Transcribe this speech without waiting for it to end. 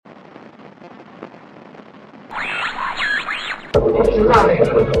It's alive.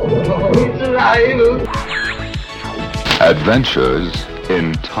 It's alive. Adventures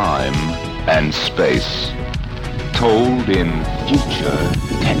in time and space, told in future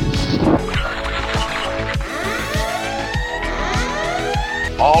tense.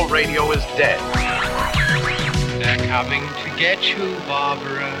 All radio is dead. They're coming to get you,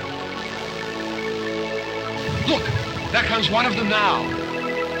 Barbara. Look, there comes one of them now.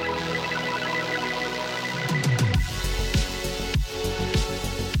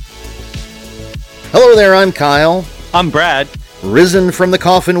 Hello there, I'm Kyle. I'm Brad. Risen from the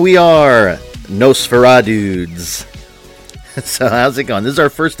coffin we are, Nosferadudes. So how's it going? This is our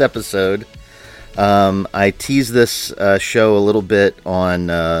first episode. I teased this show a little bit on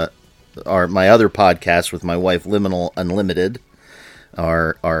my other podcast with my wife, Liminal Unlimited,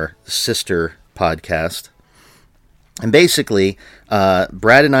 our sister podcast. And basically,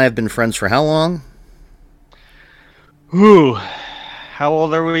 Brad and I have been friends for how long? Ooh, how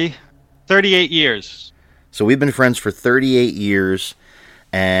old are we? 38 years. So we've been friends for 38 years,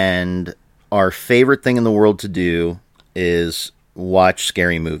 and our favorite thing in the world to do is watch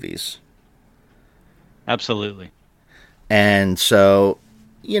scary movies. Absolutely. And so,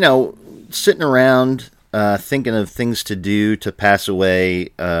 sitting around thinking of things to do to pass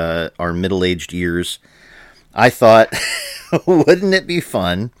away our middle-aged years, I thought, wouldn't it be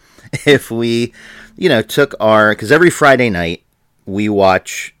fun if we, took because every Friday night we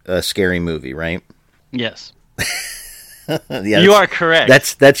watch a scary movie, right? Yes. Yeah, you are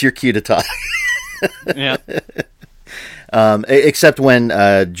correct. That's your cue to talk. Yeah. Except when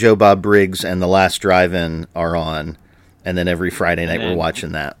Joe Bob Briggs and The Last Drive-In are on, and then every Friday night we're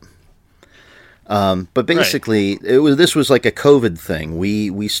watching that. But basically, this was like a COVID thing.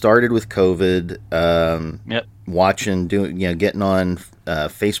 We started with COVID, watching, getting on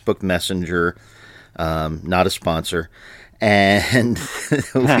Facebook Messenger, not a sponsor, and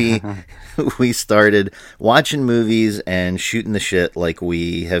we started watching movies and shooting the shit like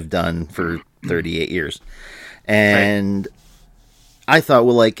we have done for 38 years. And I thought,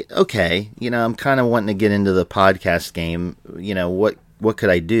 okay, I'm kind of wanting to get into the podcast game. What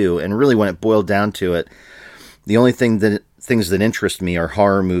could I do? And really, when it boiled down to it, the only things that interest me are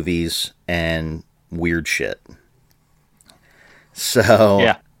horror movies and weird shit.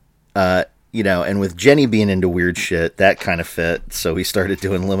 So, and with Jenny being into weird shit, that kind of fit. So we started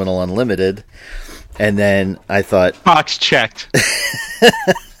doing Liminal Unlimited. And then I thought... Box checked.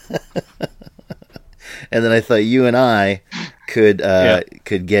 And then I thought you and I could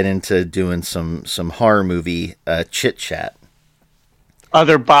get into doing some horror movie chit chat.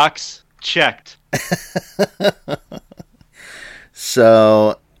 Other box checked.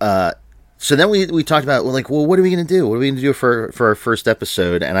 So then we talked about what are we going to do? What are we going to do for our first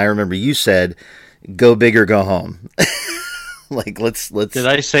episode? And I remember you said, "Go big or go home." Let's. Did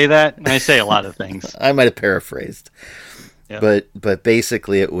I say that? I say a lot of things. I might have paraphrased, but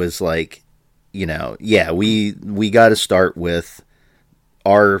basically it was we got to start with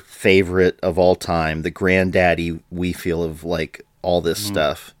our favorite of all time, the granddaddy we feel of all this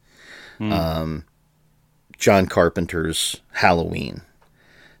stuff. John Carpenter's Halloween,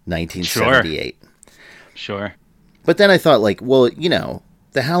 1978. Sure. But then I thought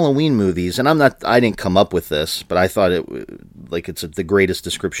the Halloween movies, and I didn't come up with this, but I thought it's the greatest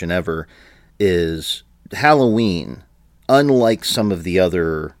description ever, is Halloween, unlike some of the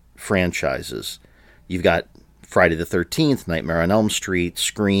other franchises. You've got Friday the 13th, Nightmare on Elm Street,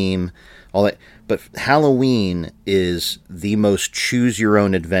 Scream, all that. But Halloween is the most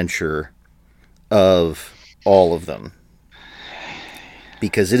choose-your-own-adventure of all of them.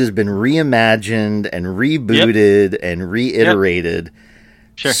 Because it has been reimagined and rebooted and reiterated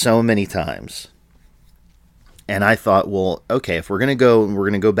so many times. And I thought, well, okay, if we're going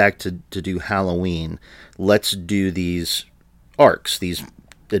to go back to do Halloween, let's do these arcs, these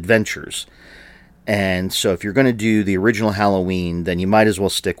adventures. And so if you're going to do the original Halloween, then you might as well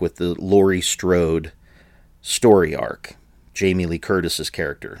stick with the Laurie Strode story arc, Jamie Lee Curtis's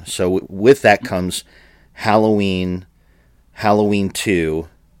character. So with that comes Halloween, Halloween 2,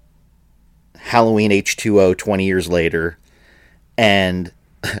 Halloween H2O 20 years later, and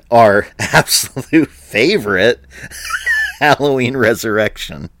our absolute favorite, Halloween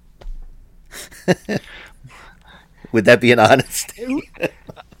Resurrection. Would that be an honest statement?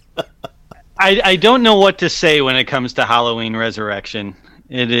 I don't know what to say when it comes to Halloween Resurrection.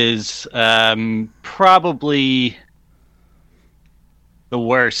 It is probably the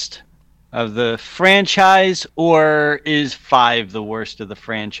worst of the franchise, or is 5 the worst of the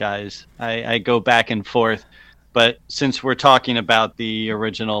franchise? I go back and forth, but since we're talking about the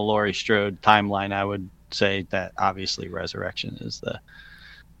original Laurie Strode timeline, I would say that obviously Resurrection is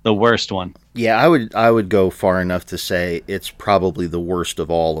the worst one. Yeah, I would go far enough to say it's probably the worst of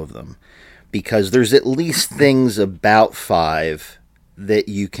all of them, because there's at least things about 5 that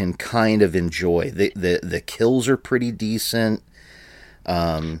you can kind of enjoy. The kills are pretty decent.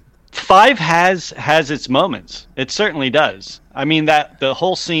 5 has its moments. It certainly does. I mean, that the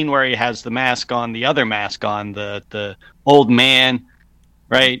whole scene where he has the mask on, the other mask on, the old man,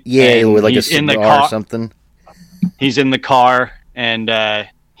 right? Yeah, and with like a he's in the cigar car or something. He's in the car, and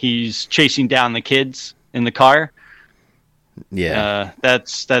he's chasing down the kids in the car. Yeah,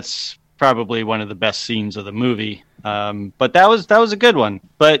 that's probably one of the best scenes of the movie. But that was a good one.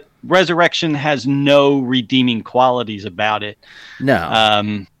 But Resurrection has no redeeming qualities about it.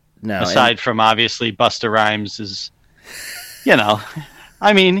 No. No. Aside from obviously Busta Rhymes is,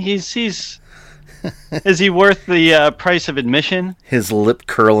 I mean, he's is he worth the price of admission? His lip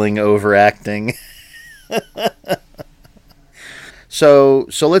curling overacting. So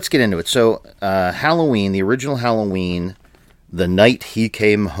let's get into it. So Halloween, the original Halloween, The Night He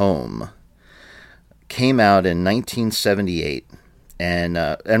Came Home, came out in 1978, and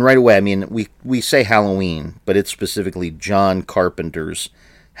right away, I mean, we say Halloween, but it's specifically John Carpenter's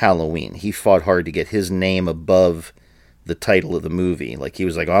Halloween. He fought hard to get his name above the title of the movie. Like, he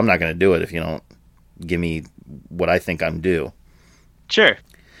was like, "Oh, I'm not going to do it if you don't give me what I think I'm due." Sure.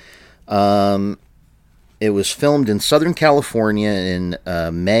 It was filmed in Southern California in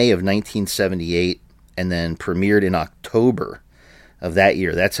May of 1978, and then premiered in October of that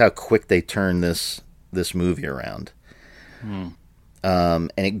year. That's how quick they turned this movie around.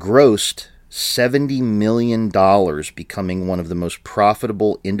 And it grossed $70 million, becoming one of the most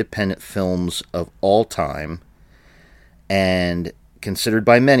profitable independent films of all time, and considered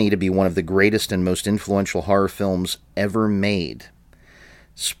by many to be one of the greatest and most influential horror films ever made.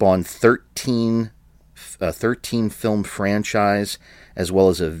 Spawned 13 film franchise, as well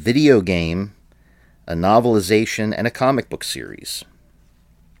as a video game, a novelization, and a comic book series.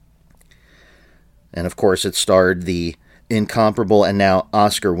 And of course, it starred the incomparable and now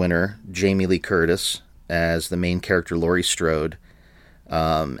Oscar winner Jamie Lee Curtis as the main character Laurie Strode.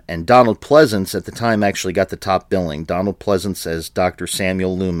 And Donald Pleasance at the time actually got the top billing. Donald Pleasance as Dr.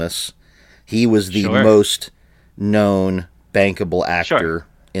 Samuel Loomis. He was the most known bankable actor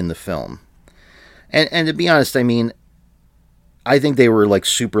in the film. And to be honest, I mean, I think they were like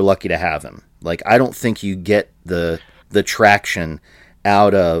super lucky to have him. Like, I don't think you get the traction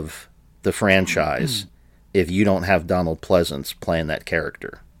out of the franchise if you don't have Donald Pleasance playing that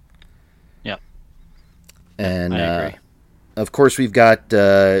character. Yeah. And I agree. Of course, we've got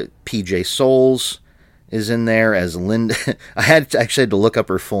PJ Souls is in there as Linda. I had to look up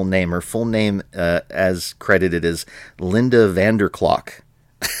her full name. Her full name, as credited, is Linda Vanderklok.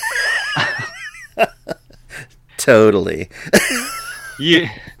 Totally. You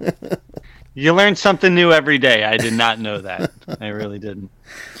learn something new every day. I did not know that. I really didn't.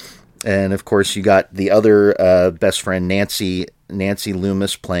 And of course, you got the other best friend, Nancy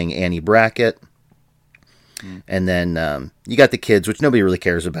Loomis, playing Annie Brackett. And then you got the kids, which nobody really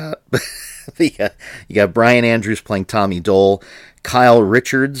cares about. You got Brian Andrews playing Tommy Dole, Kyle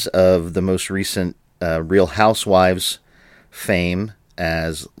Richards of the most recent Real Housewives fame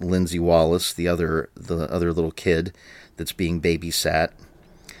as Lindsay Wallace, the other little kid that's being babysat,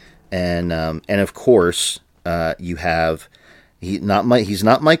 and of course you have he's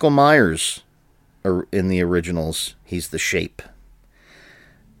not Michael Myers in the originals. He's the Shape.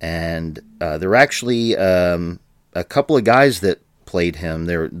 And there were actually a couple of guys that played him.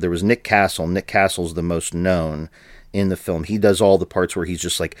 There was Nick Castle. Nick Castle's the most known in the film. He does all the parts where he's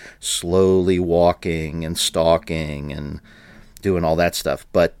just like slowly walking and stalking and doing all that stuff.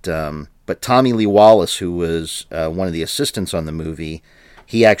 But Tommy Lee Wallace, who was one of the assistants on the movie,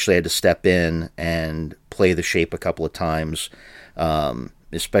 he actually had to step in and play the Shape a couple of times.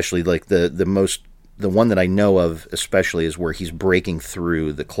 Especially like the one that I know of especially is where he's breaking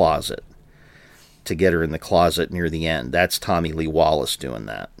through the closet to get her in the closet near the end. That's Tommy Lee Wallace doing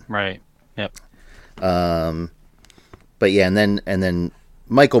that. Right. Yep. But yeah, and then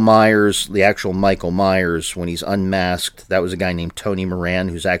Michael Myers, the actual Michael Myers, when he's unmasked, that was a guy named Tony Moran,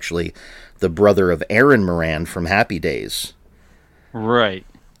 who's actually the brother of Aaron Moran from Happy Days. Right.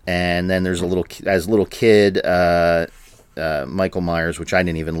 And then there's a little kid, Michael Myers, which I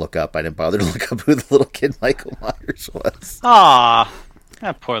didn't even look up. I didn't bother to look up who the little kid Michael Myers was. Ah,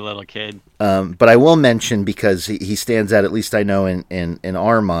 that poor little kid. But I will mention, because he stands out, at least I know in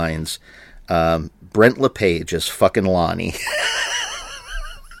our minds, Brent LePage as fucking Lonnie.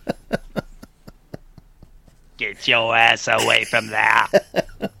 Get your ass away from there.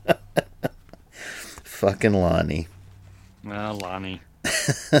 Fucking Lonnie. Well, Lonnie.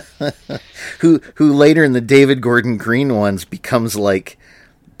 Who later in the David Gordon Green ones becomes like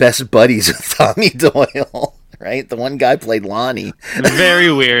best buddies with Tommy Doyle, right? The one guy played Lonnie.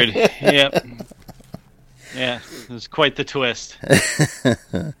 Very weird. Yep. Yeah, it was quite the twist.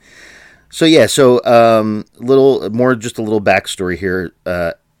 So little more, just a little backstory here.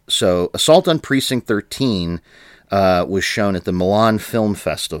 So Assault on Precinct 13 was shown at the Milan Film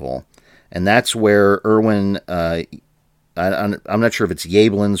Festival, and that's where Irwin, I'm not sure if it's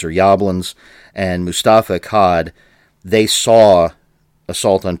Yablans and Mustafa Akkad, they saw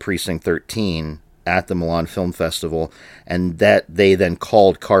Assault on Precinct 13 at the Milan Film Festival, and that they then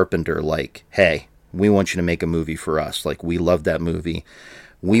called Carpenter like, hey, we want you to make a movie for us. Like, we love that movie.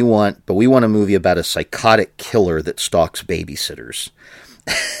 We want a movie about a psychotic killer that stalks babysitters.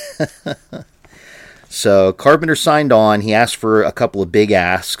 So Carpenter signed on. He asked for a couple of big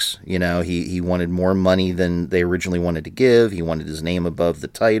asks. You know, he wanted more money than they originally wanted to give. He wanted his name above the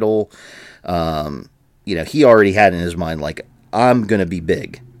title. You know, he already had in his mind, like, I'm going to be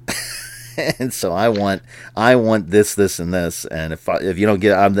big. And so I want this, and this. And if you don't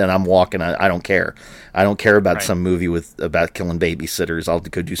get, then I'm walking. I don't care. I don't care about some movie about killing babysitters. I'll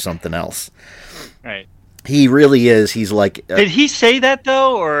go do something else. Right. He really is. He's like. Did he say that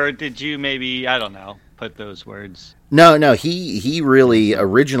though, or did you maybe, I don't know, put those words? No. He really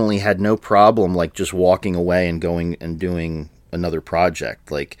originally had no problem like just walking away and going and doing another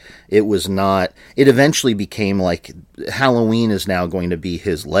project. Like, it was not. It eventually became like Halloween is now going to be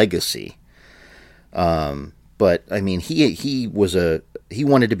his legacy. But I mean, he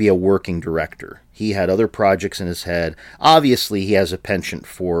wanted to be a working director. He had other projects in his head. Obviously, he has a penchant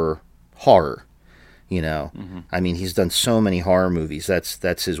for horror. You know, I mean, he's done so many horror movies.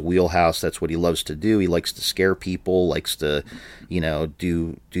 That's his wheelhouse. That's what he loves to do. He likes to scare people. Likes to, you know,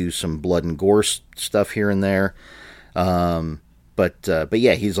 do some blood and gore stuff here and there. But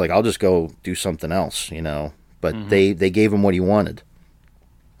yeah, he's like, I'll just go do something else. You know. But they gave him what he wanted,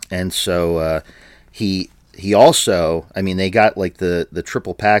 and so he also, I mean, they got like the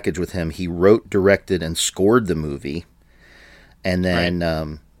triple package with him. He wrote, directed, and scored the movie, and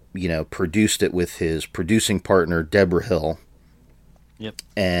then. You know, produced it with his producing partner Deborah Hill. Yep.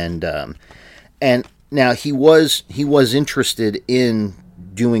 And now he was interested in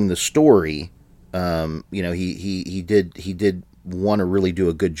doing the story. You know, he did want to really do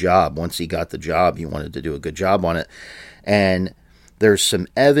a good job. Once he got the job, he wanted to do a good job on it. And there's some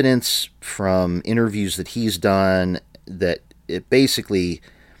evidence from interviews that he's done that it basically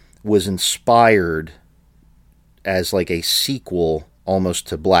was inspired as like a sequel almost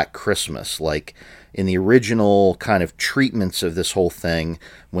to Black Christmas. Like, in the original kind of treatments of this whole thing,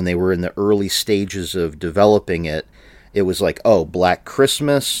 when they were in the early stages of developing it, it was like, oh, Black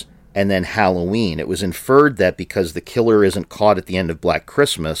Christmas and then Halloween. It was inferred that because the killer isn't caught at the end of Black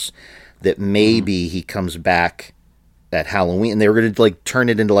Christmas, that maybe he comes back at Halloween, and they were going to like turn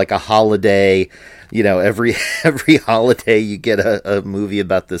it into like a holiday. You know, every holiday you get a movie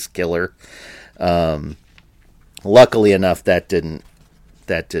about this killer. Luckily enough, that didn't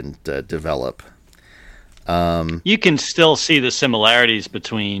develop. You can still see the similarities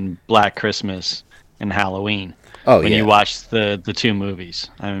between Black Christmas and Halloween when you watch the two movies.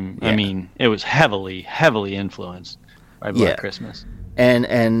 I mean, it was heavily influenced by Black Christmas.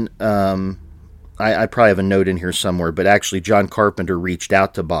 And I probably have a note in here somewhere, but actually John Carpenter reached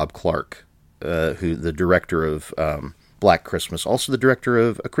out to Bob Clark, who the director of Black Christmas, also the director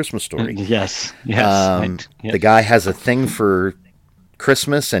of A Christmas Story. Yes. The guy has a thing for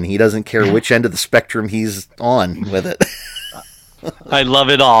Christmas, and he doesn't care which end of the spectrum he's on with it. I love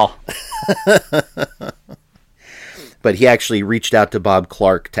it all. But he actually reached out to Bob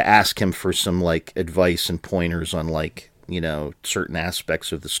Clark to ask him for some like advice and pointers on like, you know, certain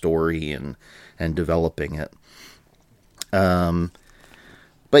aspects of the story and developing it.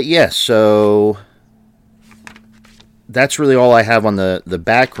 But yeah, so that's really all I have on the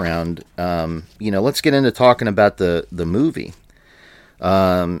background. You know, let's get into talking about the movie.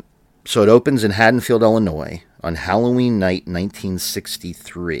 So it opens in Haddonfield, Illinois on Halloween night,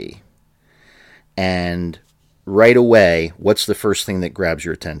 1963. And right away, what's the first thing that grabs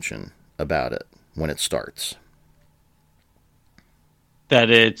your attention about it when it starts? That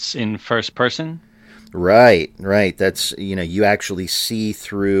it's in first person? Right. That's, you know, you actually see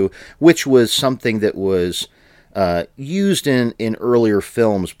through, which was something that was used in earlier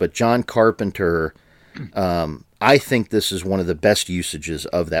films, but John Carpenter, I think this is one of the best usages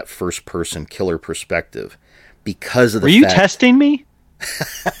of that first-person killer perspective because of the Were you testing me?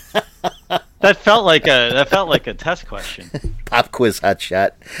 That felt like a test question. Pop quiz hot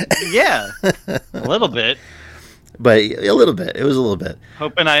shot. Yeah, a little bit. But a little bit. It was a little bit.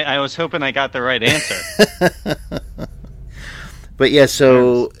 I was hoping I got the right answer. But yeah,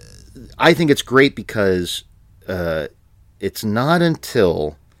 so I think it's great because it's not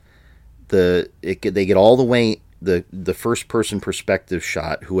until they get all the way the first person perspective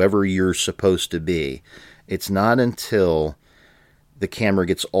shot, whoever you're supposed to be. It's not until the camera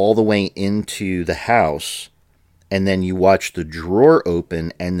gets all the way into the house, and then you watch the drawer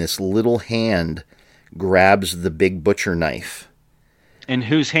open, and this little hand grabs the big butcher knife. And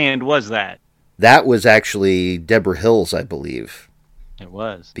whose hand was that? That was actually Deborah Hill's, I believe. It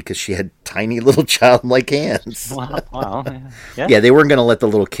was. Because she had tiny little childlike hands. Wow. Yeah. Yeah, they weren't going to let the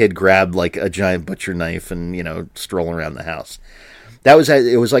little kid grab like a giant butcher knife and, stroll around the house.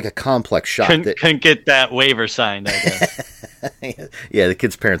 It was like a complex shot. Couldn't get that waiver signed, I guess. Yeah, the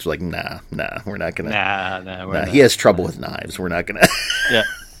kid's parents were like, nah, we're not going to. Nah, he has trouble with knives. We're not going to. Yeah.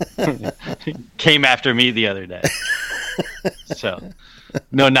 Came after me the other day. So,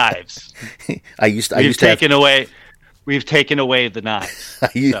 no knives. We've taken away the knives.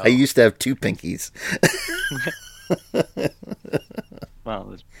 I used to have 2 pinkies.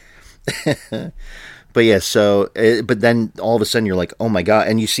 Well, but yeah, but then all of a sudden you're like, oh my God.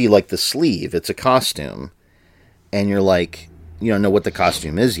 And you see like the sleeve, it's a costume. And you're like, you don't know what the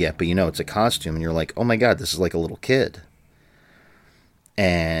costume is yet, but it's a costume. And you're like, oh my God, this is like a little kid.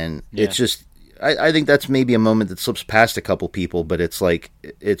 And it's just, I think that's maybe a moment that slips past a couple people, but it's like,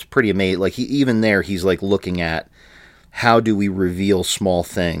 it's pretty amazing. Like he's like looking at how do we reveal small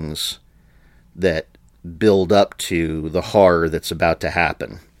things that build up to the horror that's about to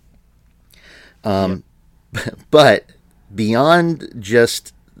happen. But beyond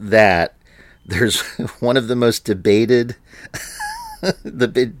just that, there's one of the most debated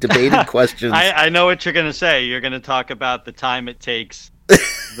questions. I know what you're going to say. You're going to talk about the time it takes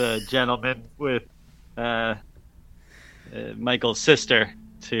the gentleman with Michael's sister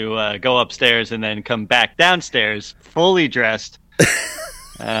to go upstairs and then come back downstairs fully dressed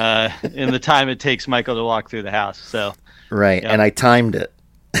in the time it takes Michael to walk through the house. So right, and I timed it.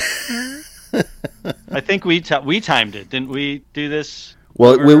 I think we timed it. Didn't we do this?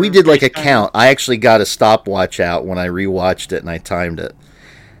 Well, we did like a count. I actually got a stopwatch out when I rewatched it, and I timed it.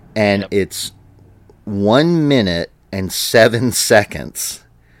 And it's 1 minute and 7 seconds.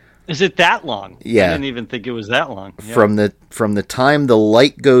 Is it that long? Yeah. I didn't even think it was that long. Yeah. From the time the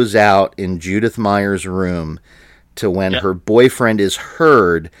light goes out in Judith Meyer's room to when her boyfriend is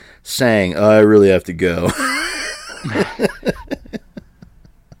heard saying, "Oh, I really have to go."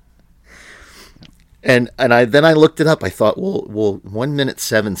 And I looked it up. I thought, well, 1 minute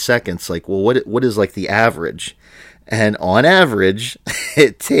 7 seconds. Like, well, what is like the average? And on average,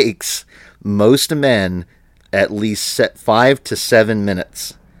 it takes most men at least 5 to 7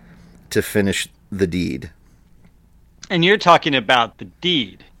 minutes to finish the deed. And you're talking about the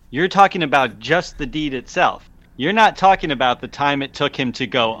deed. You're talking about just the deed itself. You're not talking about the time it took him to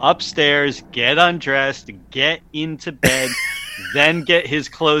go upstairs, get undressed, get into bed, then get his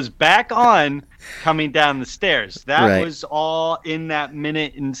clothes back on, coming down the stairs. That was all in that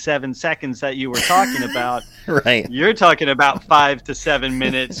minute and 7 seconds that you were talking about. Right. You're talking about 5 to 7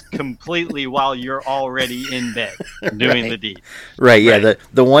 minutes completely while you're already in bed doing the deed. Right. Yeah.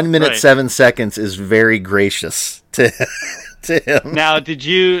 The 1 minute 7 seconds is very gracious to him. Now,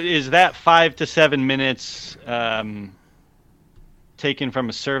 is that 5 to 7 minutes taken from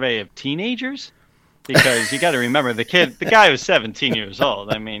a survey of teenagers? Because you got to remember the guy was 17 years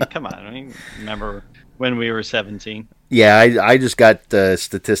old. I mean, come on. I mean, remember when we were 17? Yeah, I just got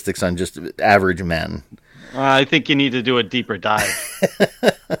statistics on just average men. I think you need to do a deeper dive.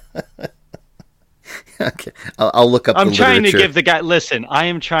 Okay, I'll look up the literature. I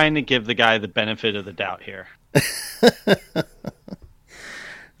am trying to give the guy the benefit of the doubt here.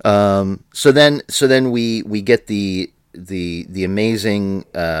 So then we get the amazing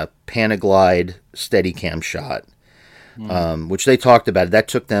Panaglide Steadicam shot, which they talked about. That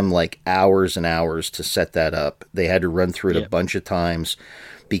took them like hours and hours to set that up. They had to run through it a bunch of times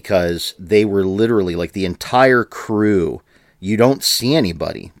because they were literally like the entire crew. You don't see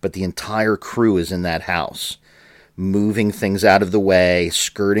anybody, but the entire crew is in that house, moving things out of the way,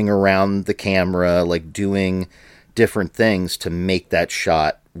 skirting around the camera, like doing different things to make that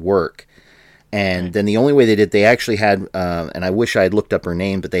shot work. And then the only way they did, they actually had, and I wish I had looked up her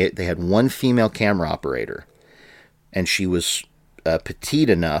name, but they had one female camera operator, and she was petite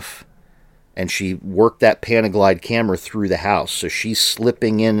enough, and she worked that Panaglide camera through the house. So she's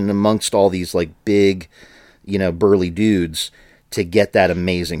slipping in and amongst all these like big, burly dudes to get that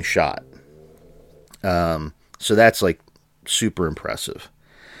amazing shot. So that's like super impressive.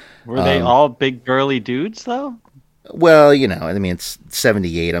 Were they all big burly dudes though? Well, you know, I mean, it's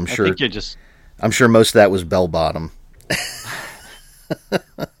 78. I'm sure. I think you're just. I'm sure most of that was bell bottom.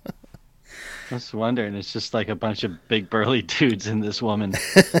 I was wondering. It's just like a bunch of big burly dudes in this woman.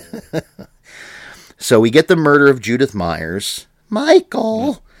 So we get the murder of Judith Myers.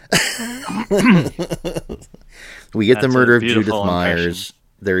 Michael. We get the murder of Judith Myers.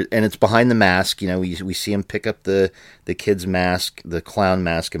 There, and it's behind the mask. You know, we see him pick up the kid's mask, the clown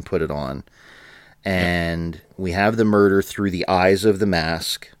mask, and put it on. And we have the murder through the eyes of the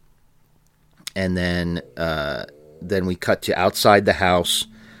mask. And then we cut to outside the house.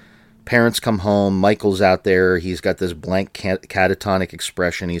 Parents come home. Michael's out there. He's got this blank catatonic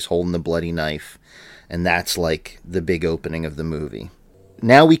expression. He's holding the bloody knife. And that's like the big opening of the movie.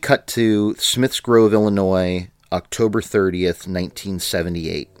 Now we cut to Smiths Grove, Illinois, October 30th,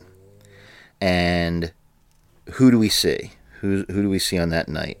 1978. And who do we see? Who do we see on that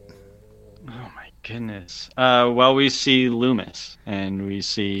night? Oh my goodness. Well, we see Loomis and we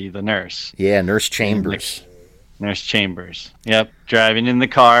see the nurse. Yeah, Nurse Chambers. Nurse Chambers. Yep, driving in the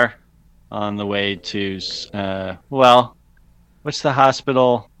car on the way to what's the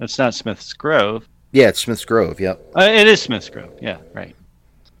hospital? It's not Smiths Grove. Yeah, it's Smiths Grove, yep. It is Smiths Grove, yeah, right.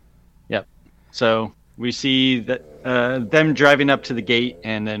 Yep. So we see that them driving up to the gate,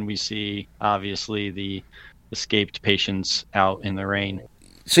 and then we see, obviously, the escaped patients out in the rain.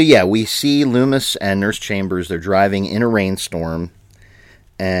 So, yeah, we see Loomis and Nurse Chambers. They're driving in a rainstorm,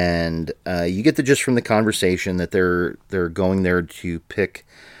 and you get the gist from the conversation that they're going there to pick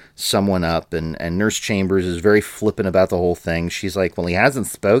someone up, and Nurse Chambers is very flippant about the whole thing. She's like, well, he hasn't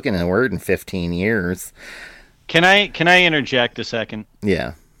spoken a word in 15 years. Can I interject a second?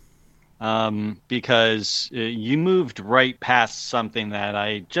 Yeah. Because you moved right past something that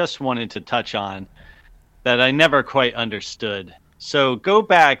I just wanted to touch on that I never quite understood. So go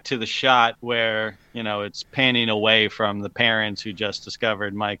back to the shot where, you know, it's panning away from the parents who just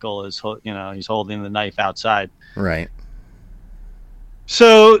discovered Michael is, you know, he's holding the knife outside. Right.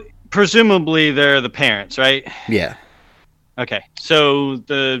 So presumably they're the parents, right? Yeah. Okay. So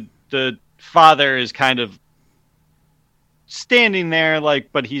the father is kind of standing there,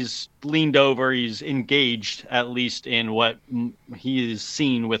 like, but he's leaned over. He's engaged, at least in what he is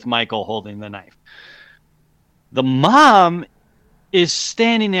seen with Michael holding the knife. The mom is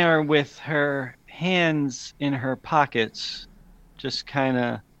standing there with her hands in her pockets, just kind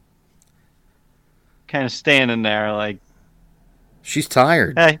of standing there, like. She's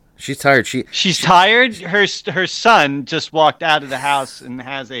tired. Hey. She's tired. She's tired. Her son just walked out of the house and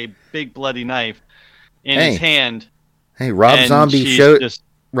has a big bloody knife in his hand. Hey, Rob Zombie showed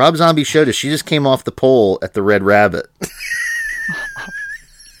us. She just came off the pole at the Red Rabbit.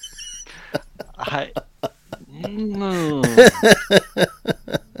 No.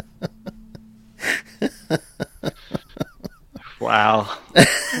 Wow.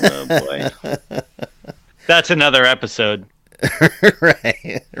 Oh boy. That's another episode.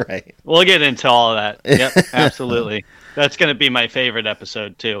 Right. We'll get into all of that. Yep, absolutely. That's going to be my favorite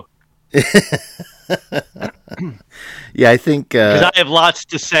episode too. Yeah, I think because I have lots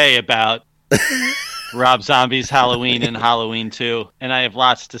to say about Rob Zombie's Halloween and Halloween 2, and I have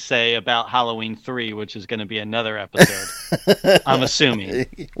lots to say about Halloween 3, which is going to be another episode. I'm assuming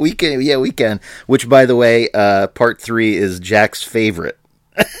we can. Which, by the way, part 3 is Jack's favorite.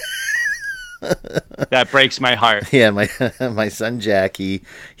 That breaks my heart. Yeah, my son Jack, he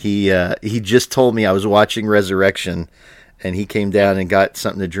just told me I was watching Resurrection, and he came down and got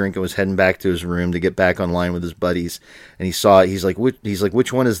something to drink and was heading back to his room to get back online with his buddies. And he saw it. He's like,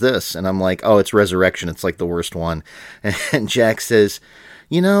 which one is this? And I'm like, oh, it's Resurrection. It's like the worst one. And Jack says,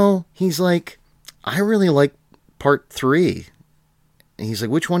 he's like, I really like part 3. And he's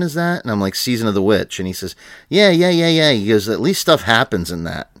like, which one is that? And I'm like, Season of the Witch. And he says, yeah. He goes, at least stuff happens in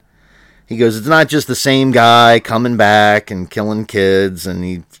that. He goes, it's not just the same guy coming back and killing kids, and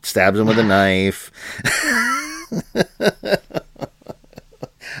he stabs him with a knife.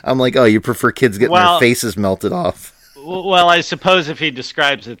 I'm like, oh, you prefer kids getting their faces melted off. Well, I suppose if he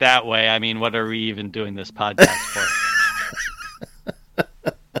describes it that way, I mean, what are we even doing this podcast for?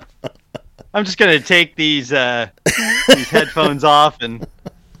 I'm just going to take these headphones off and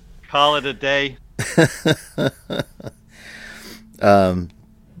call it a day.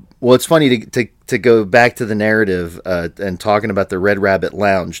 Well, it's funny to go back to the narrative and talking about the Red Rabbit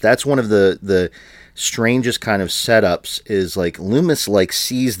Lounge. That's one of the strangest kind of setups. Is like Loomis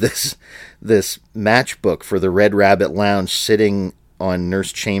sees this matchbook for the Red Rabbit Lounge sitting on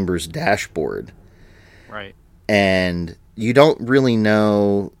Nurse Chambers' dashboard, right? And you don't really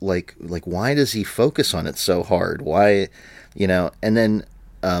know, like why does he focus on it so hard? Why, and then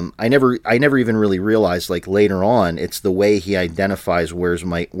I never even really realized, like, later on, it's the way he identifies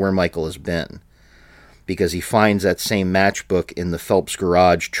where Michael has been, because he finds that same matchbook in the Phelps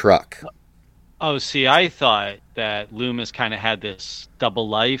garage truck. Oh, see, I thought that Loomis kind of had this double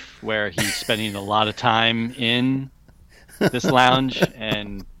life where he's spending a lot of time in this lounge,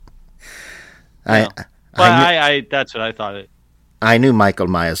 and I that's what I thought. I knew Michael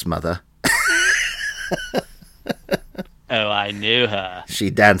Myers' mother. Oh, I knew her. She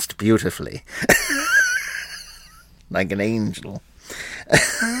danced beautifully, like an angel.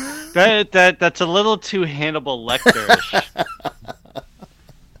 That's a little too Hannibal Lecter-ish.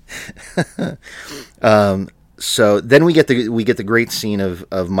 So then we get the great scene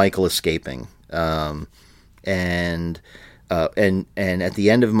of Michael escaping, and at the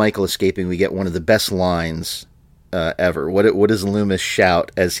end of Michael escaping, we get one of the best lines ever. What does Loomis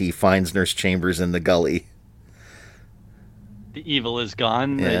shout as he finds Nurse Chambers in the gully? The evil is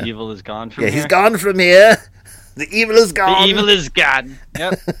gone. Yeah. The evil is gone from here. Yeah, he's gone from here. The evil is gone. The evil is gone.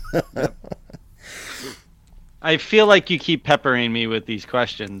 Yep. Yep. I feel like you keep peppering me with these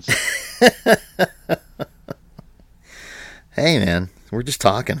questions. Hey, man, we're just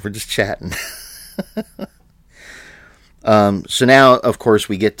talking. We're just chatting. So now, of course,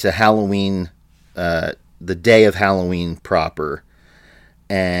 we get to Halloween, the day of Halloween proper,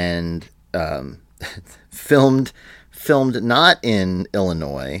 and filmed not in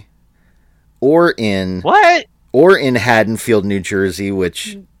Illinois or in Haddonfield, New Jersey,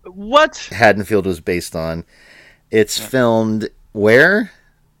 which Haddonfield was based on. It's filmed where?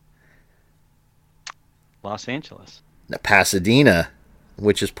 Los Angeles. Pasadena,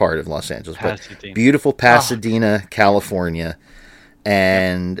 which is part of Los Angeles. But beautiful Pasadena, California.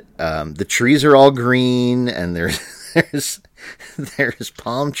 And the trees are all green, and there's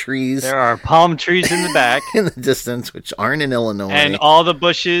palm trees. There are palm trees in the back. In the distance, which aren't in Illinois. And all the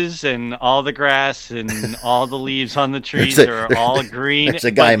bushes and all the grass and all the leaves on the trees are all green. There's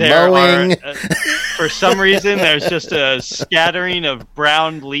a guy mowing. For some reason, there's just a scattering of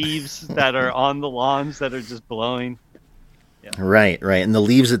brown leaves that are on the lawns that are just blowing. Yeah. Right. And the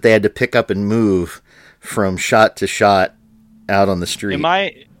leaves that they had to pick up and move from shot to shot out on the street.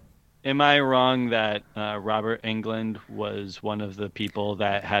 Am I wrong that Robert Englund was one of the people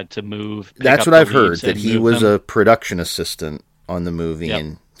that had to move? That's what I've heard, that he was a production assistant on the movie,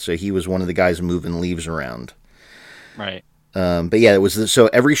 and so he was one of the guys moving leaves around. Right. But yeah, it was so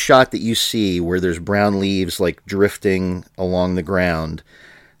every shot that you see where there's brown leaves like drifting along the ground,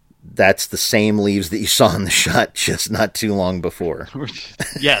 that's the same leaves that you saw in the shot just not too long before.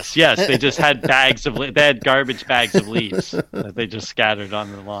 Yes. They just had they had garbage bags of leaves that they just scattered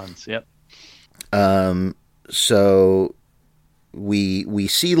on the lawns. Yep. So we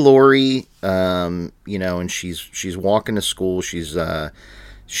see Laurie, and she's walking to school. She's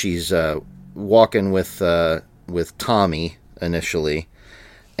walking with Tommy initially,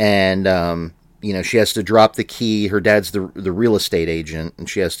 and she has to drop the key. Her dad's the real estate agent, and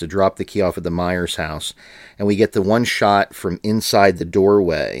she has to drop the key off at the Myers house. And we get the one shot from inside the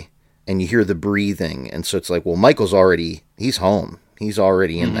doorway, and you hear the breathing. And so it's like, well, he's home. He's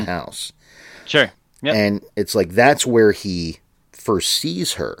already in the house. Sure. Yep. And it's like, that's where he first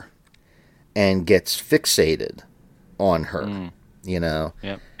sees her and gets fixated on her,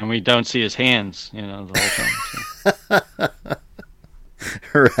 Yep. And we don't see his hands, the whole time. So.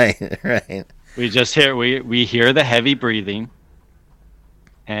 Right. We just hear we hear the heavy breathing,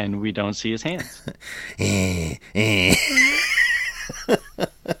 and we don't see his hands.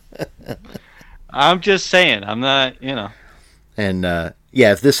 I'm just saying. I'm not, And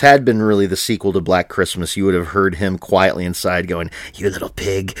if this had been really the sequel to Black Christmas, you would have heard him quietly inside going, "You little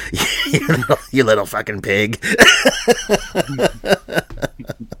pig, you little fucking pig."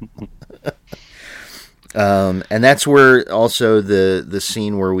 And that's where also the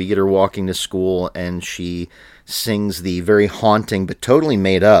scene where we get her walking to school and she sings the very haunting but totally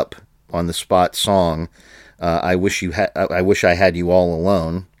made up on the spot song, I wish I had you all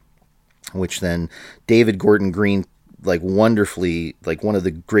alone, which then David Gordon Green, like, wonderfully, like, one of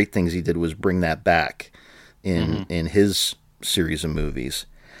the great things he did was bring that back in his series of movies.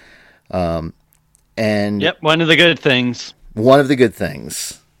 And one of the good things. One of the good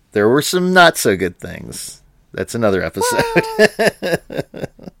things. There were some not so good things. That's another episode.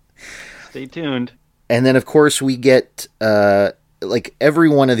 Stay tuned. And then, of course, we get like every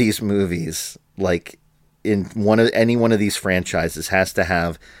one of these movies, like in any one of these franchises, has to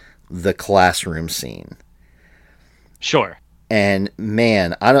have the classroom scene. Sure. And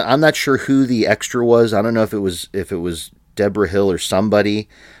man, I'm not sure who the extra was. I don't know if it was Deborah Hill or somebody,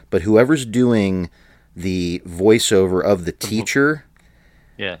 but whoever's doing the voiceover of the teacher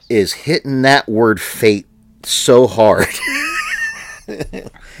is hitting that word fate so hard.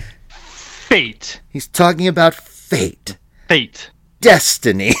 Fate. He's talking about fate. Fate.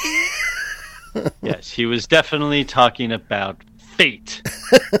 Destiny. Yes, he was definitely talking about fate.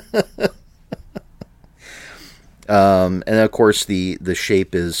 And of course the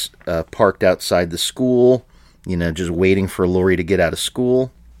shape is parked outside the school, just waiting for Laurie to get out of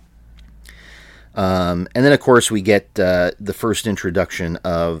school. And then of course we get the first introduction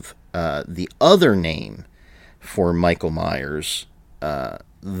of the other name for Michael Myers, the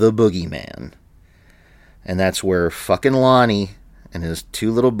Boogeyman. And that's where fucking Lonnie and his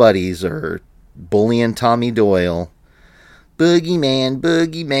two little buddies are bullying Tommy Doyle. Boogeyman,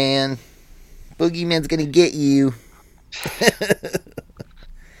 Boogeyman. Boogeyman's gonna get you.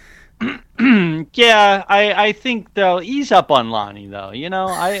 Yeah, I think they'll ease up on Lonnie, though. You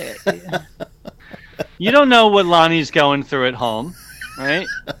don't know what Lonnie's going through at home, right?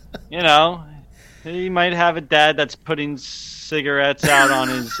 He might have a dad that's putting cigarettes out on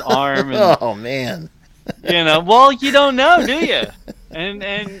his arm. And, oh, man. Well, you don't know, do you?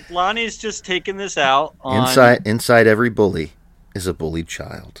 And Lonnie's just taking this out on... Inside every bully is a bullied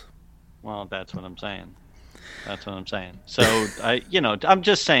child. Well, that's what I'm saying. So, I'm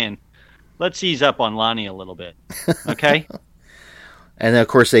just saying, let's ease up on Lonnie a little bit, okay? And then, of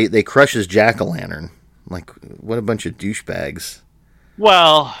course, they crush his jack-o'-lantern. Like, what a bunch of douchebags.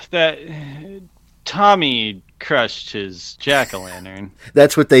 Well, Tommy crushed his jack-o'-lantern.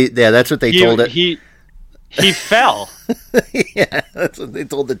 That's what they told it. He fell. Yeah, that's what they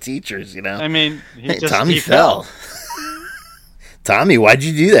told the teachers, I mean, Tommy fell. Tommy, why'd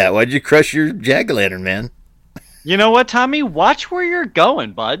you do that? Why'd you crush your jack-o'-lantern, man? You know what, Tommy? Watch where you're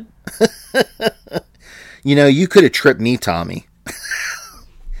going, bud. You could have tripped me, Tommy.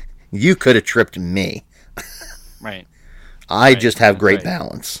 You could have tripped me. Right. I just have great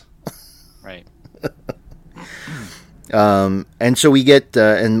balance. Right. And so we get,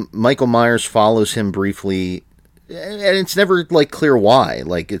 and Michael Myers follows him briefly, and it's never, clear why.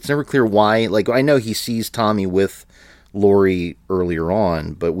 It's never clear why. I know he sees Tommy with Laurie earlier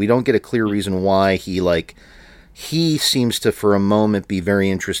on, but we don't get a clear reason why he seems to, for a moment, be very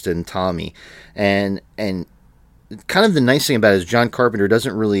interested in Tommy. And kind of the nice thing about it is John Carpenter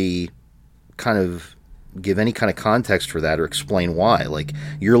doesn't really kind of give any kind of context for that or explain why.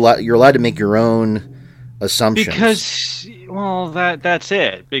 You're allowed to make your own assumptions. Because, well, that's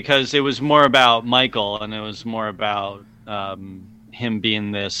it. Because it was more about Michael, and it was more about him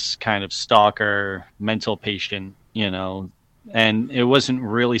being this kind of stalker, mental patient, and it wasn't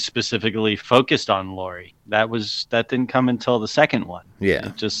really specifically focused on Laurie. That didn't come until the second one. Yeah.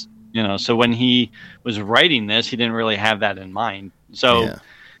 It just, so when he was writing this, he didn't really have that in mind. So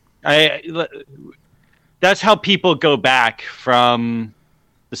that's how people go back from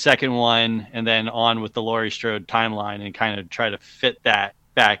the second one and then on with the Laurie Strode timeline and kind of try to fit that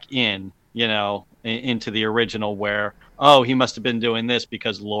back in, into the original where, oh, he must have been doing this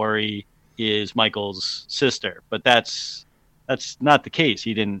because Laurie is Michael's sister. But that's not the case.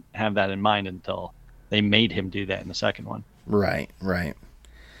 He didn't have that in mind until they made him do that in the second one. Right. Well,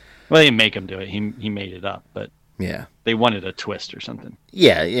 they didn't make him do it. He made it up, but yeah, they wanted a twist or something.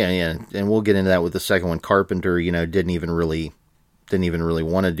 Yeah. And we'll get into that with the second one. Carpenter, didn't even really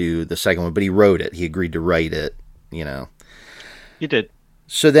want to do the second one, but he wrote it. He agreed to write it, He did.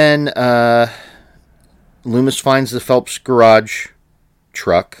 So then Loomis finds the Phelps garage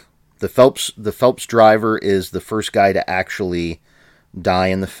truck. The Phelps driver is the first guy to actually die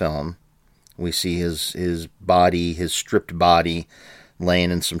in the film. We see his body, his stripped body,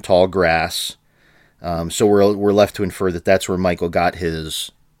 laying in some tall grass. So we're left to infer that that's where Michael got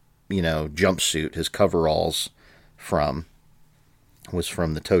his, jumpsuit, his coveralls from. Was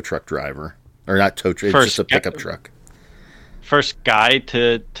from the tow truck driver, or not tow truck? It's just a pickup truck. First guy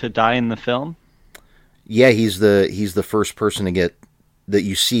to die in the film. Yeah, he's the first person to get that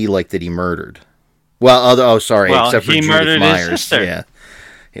you see that he murdered. Well, except for Judith Myers. His sister. Yeah,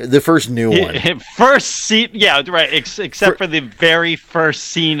 the first new one. First scene, yeah, right. Except for the very first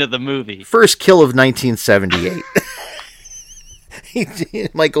scene of the movie. First kill of 1978.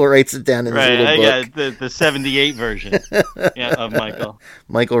 Michael writes it down in his little book. Yeah, the 78 version of Michael.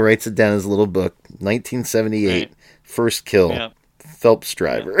 Michael writes it down in his little book. 1978, right. First kill, Phelps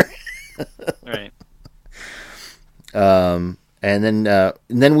driver. Right. And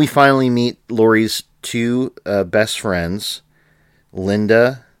then we finally meet Laurie's two best friends,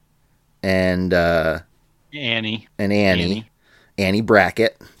 Linda and Annie. Annie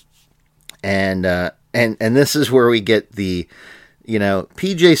Brackett. And And this is where we get the,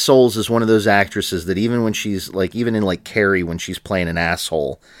 PJ Soles is one of those actresses that even when she's like, even in like Carrie, when she's playing an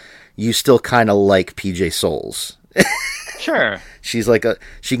asshole, you still kind of like PJ Soles. Sure. She's like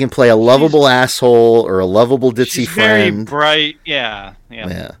she can play a lovable asshole or a lovable ditzy friend. Very bright. Yeah.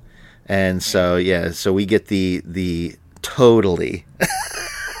 And so we get the totally,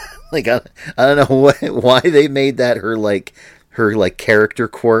 like, I don't know why they made that her character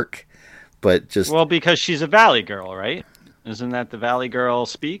quirk, but just... Well, because she's a Valley girl, right? Isn't that the Valley girl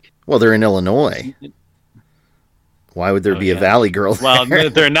speak? Well, they're in Illinois. Why would there be a Valley girl there? Well,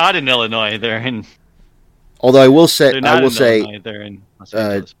 they're not in Illinois. They're in... Although I will say... Illinois, they're in Los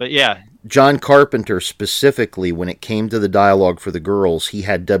Angeles. But yeah. John Carpenter, specifically, when it came to the dialogue for the girls, he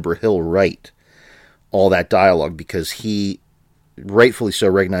had Deborah Hill write all that dialogue because he, rightfully so,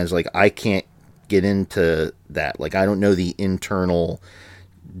 recognized, like, I can't get into that. Like, I don't know the internal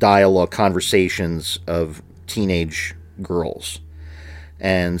dialogue conversations of teenage girls.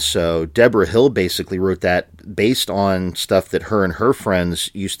 And so Deborah Hill basically wrote that based on stuff that her and her friends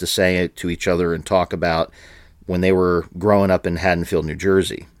used to say to each other and talk about when they were growing up in Haddonfield, New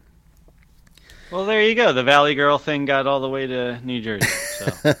Jersey. Well, there you go. The Valley Girl thing got all the way to New Jersey.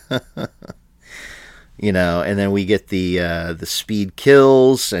 So. And then we get the speed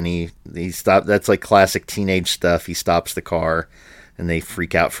kills, and he stopped. That's like classic teenage stuff. He stops the car, and they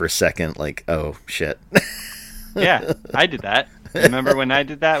freak out for a second, like, oh shit. Yeah, I did that. Remember when I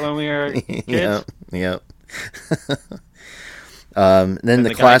did that when we were kids? Yep. Then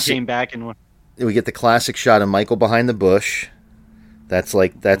the classic guy came back and we get the classic shot of Michael behind the bush. That's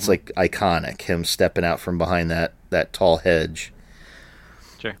like iconic. Him stepping out from behind that tall hedge.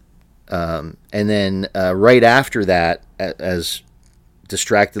 Sure. And then right after that, as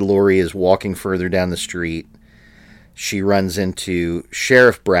distracted Laurie is walking further down the street, she runs into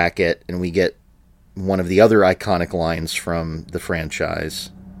Sheriff Brackett, and we get one of the other iconic lines from the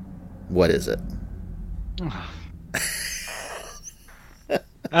franchise. What is it?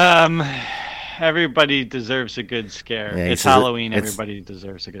 Everybody deserves a good scare. Yeah, it's Halloween. Everybody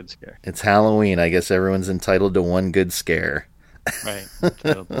deserves a good scare. It's Halloween. I guess everyone's entitled to one good scare. Right.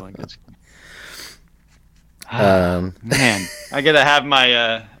 Entitled to one good scare. Man, I gotta have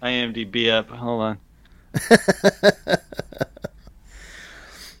my IMDb up. Hold on.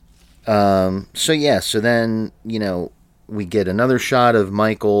 So then, we get another shot of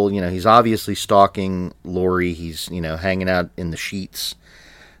Michael. He's obviously stalking Laurie. He's, hanging out in the sheets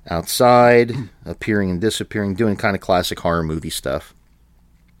outside, appearing and disappearing, doing kind of classic horror movie stuff.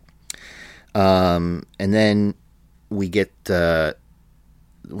 And then we get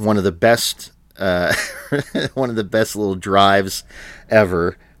one of the best little drives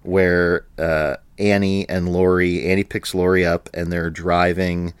ever, where Annie picks Laurie up, and they're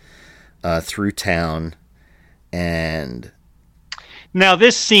driving through town. And now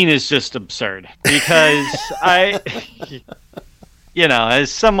this scene is just absurd because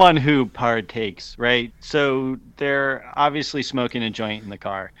as someone who partakes, right? So they're obviously smoking a joint in the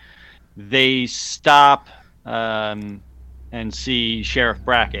car. They stop and see Sheriff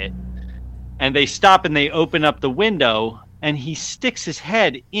Brackett, and they stop and they open up the window, and he sticks his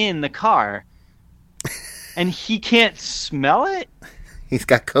head in the car, and he can't smell it. He's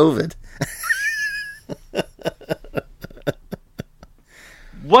got COVID.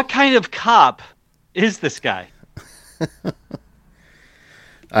 What kind of cop is this guy?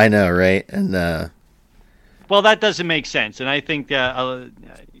 I know, right? And well, that doesn't make sense, and I think I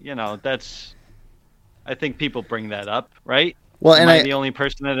think people bring that up, right? Well, Am I the only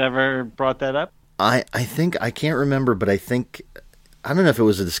person that ever brought that up? I think I can't remember, but I don't know if it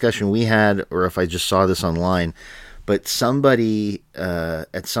was a discussion we had or if I just saw this online. But somebody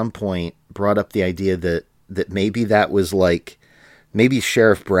at some point brought up the idea that maybe that was like, maybe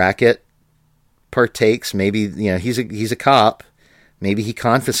Sheriff Brackett partakes. Maybe he's a cop. Maybe he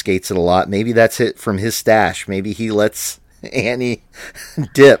confiscates it a lot. Maybe that's it from his stash. Maybe he lets Annie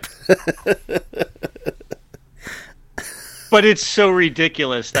dip. But it's so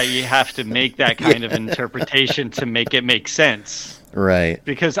ridiculous that you have to make that kind of interpretation to make it make sense. Right.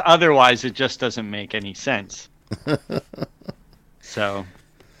 Because otherwise it just doesn't make any sense. So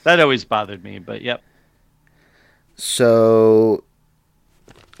that always bothered me, but yep. So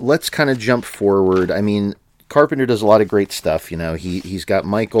let's kind of jump forward. I mean, Carpenter does a lot of great stuff. He's got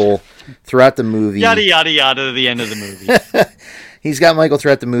Michael throughout the movie. Yada, yada, yada to the end of the movie. He's got Michael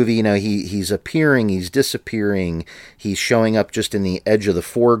throughout the movie. He's appearing, he's disappearing, he's showing up just in the edge of the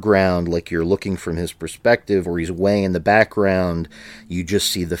foreground, like you're looking from his perspective, or he's way in the background. You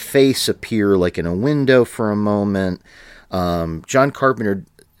just see the face appear like in a window for a moment. John Carpenter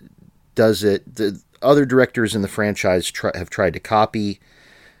does it. other directors in the franchise have tried to copy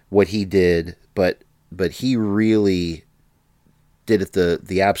what he did, but he really did it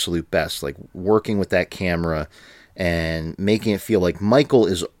the absolute best, like working with that camera and making it feel like Michael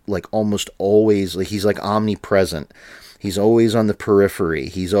is like almost always, like he's like omnipresent. He's always on the periphery.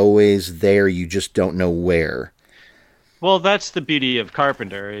 He's always there. You just don't know where. Well, that's the beauty of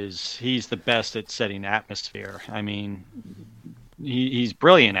Carpenter, is he's the best at setting atmosphere. I mean, he's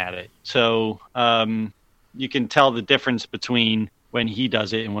brilliant at it. So you can tell the difference between when he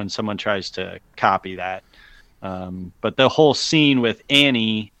does it and when someone tries to copy that. But the whole scene with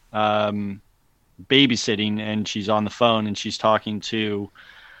Annie babysitting, and she's on the phone and she's talking to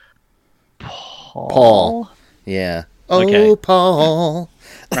Paul. Yeah. Oh, okay. Paul.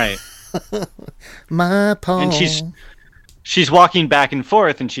 Right. My Paul. And she's walking back and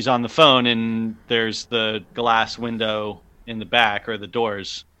forth, and she's on the phone, and there's the glass window in the back, or the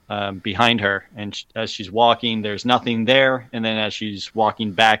doors behind her. And as she's walking, there's nothing there. And then as she's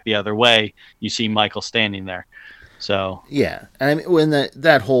walking back the other way, you see Michael standing there. So yeah, I mean, when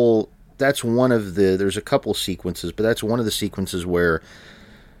that's one of there's a couple sequences, but that's one of the sequences where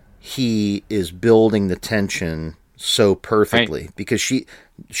he is building the tension so perfectly, right? Because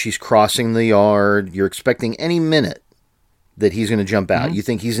she's crossing the yard. You're expecting any minute that he's going to jump out. Mm-hmm. You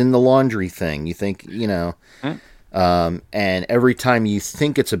think he's in the laundry thing. You think, and every time you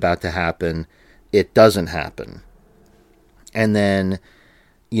think it's about to happen, it doesn't happen. And then,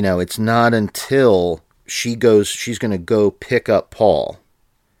 it's not until she's going to go pick up Paul,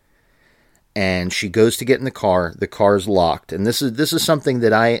 and she goes to get in the car. The car's locked. And this is something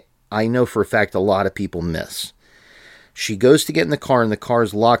that I know for a fact a lot of people miss. She goes to get in the car, and the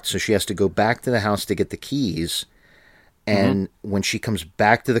car's locked, so she has to go back to the house to get the keys. And when she comes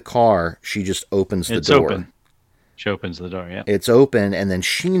back to the car, she just opens the door. It's open. She opens the door, yeah. It's open, and then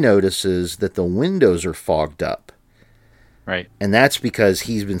she notices that the windows are fogged up. Right. And that's because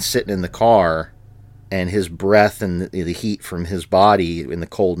he's been sitting in the car, and his breath and the heat from his body in the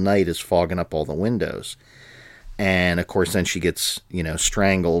cold night is fogging up all the windows. And, of course, then she gets,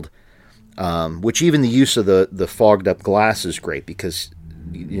 strangled. Which even the use of the fogged up glass is great, because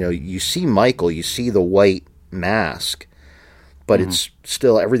you see Michael, you see the white mask, but it's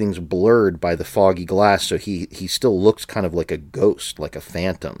still, everything's blurred by the foggy glass, so he still looks kind of like a ghost, like a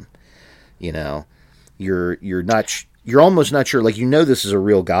phantom. You're almost not sure, like, this is a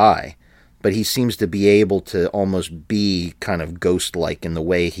real guy, but he seems to be able to almost be kind of ghost-like in the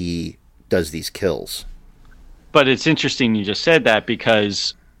way he does these kills. But it's interesting you just said that,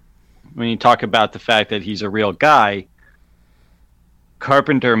 because when you talk about the fact that he's a real guy,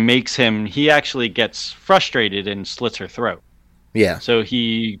 Carpenter makes him, he actually gets frustrated and slits her throat. Yeah. So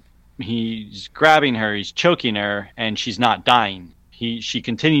he's grabbing her, he's choking her, and she's not dying. She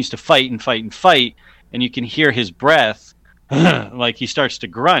continues to fight and fight and fight, and you can hear his breath, like he starts to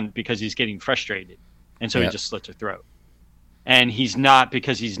grunt because he's getting frustrated. And so he just slits her throat. And he's not,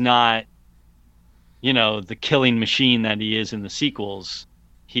 because he's not, the killing machine that he is in the sequels.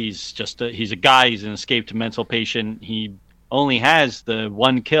 He's a guy, he's an escaped mental patient. He only has the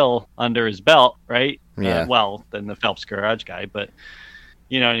one kill under his belt, right? Yeah. Than the Phelps Garage guy, but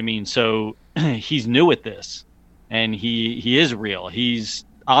you know what I mean? So he's new at this, and he is real. He's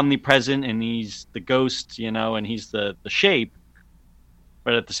omnipresent, and he's the ghost, and he's the shape,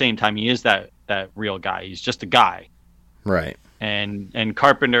 but at the same time, he is that real guy. He's just a guy. Right. And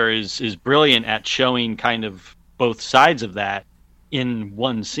Carpenter is brilliant at showing kind of both sides of that in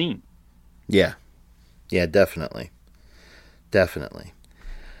one scene. Yeah. Yeah, definitely. Definitely.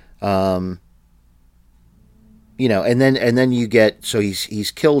 And then you get, so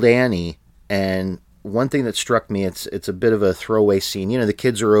he's killed Annie, and one thing that struck me, it's a bit of a throwaway scene. The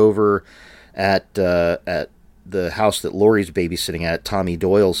kids are over at the house that Laurie's babysitting at, Tommy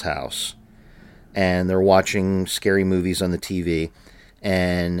Doyle's house, and they're watching scary movies on the TV,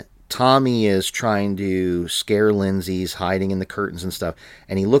 and Tommy is trying to scare Lindsay's hiding in the curtains and stuff,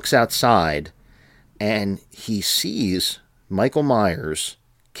 and he looks outside, and he sees Michael Myers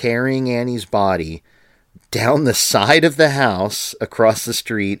carrying Annie's body down the side of the house, across the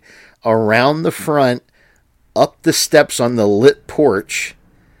street, around the front, up the steps on the lit porch,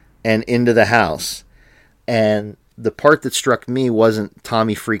 and into the house. And the part that struck me wasn't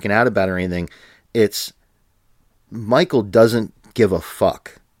Tommy freaking out about it or anything. It's Michael doesn't give a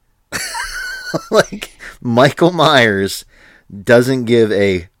fuck. Like, Michael Myers doesn't give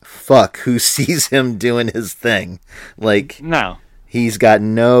a fuck who sees him doing his thing. Like, no. He's got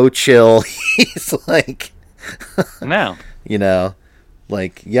no chill. He's like, no.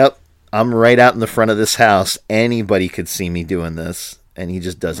 Like, yep, I'm right out in the front of this house. Anybody could see me doing this, and he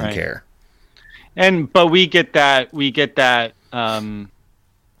just doesn't care. But we get that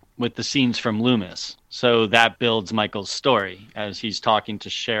with the scenes from Loomis. So that builds Michael's story as he's talking to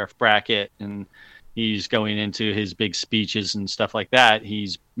Sheriff Brackett and he's going into his big speeches and stuff like that.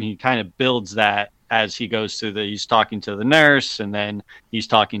 He kind of builds that as he goes through he's talking to the nurse, and then he's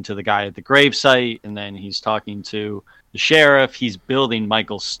talking to the guy at the gravesite, and then he's talking to the sheriff. He's building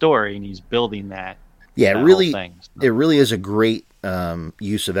Michael's story, and he's building that. Yeah, it really is a great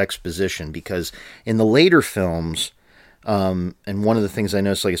use of exposition, because in the later films, and one of the things I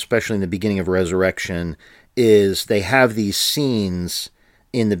noticed, like especially in the beginning of Resurrection, is they have these scenes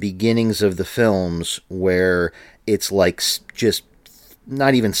in the beginnings of the films where it's like just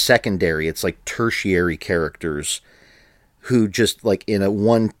not even secondary, it's like tertiary characters who just like in a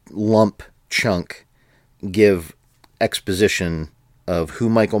one lump chunk give exposition of who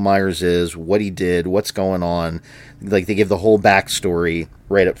Michael Myers is, what he did, what's going on. Like they give the whole backstory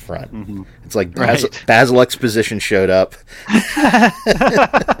right up front. Mm-hmm. It's like Basil Exposition showed up.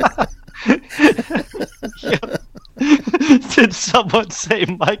 Did someone say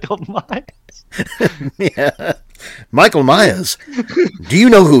Michael Myers? Yeah. Michael Myers. Do you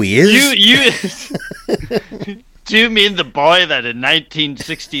know who he is? Do you mean the boy that in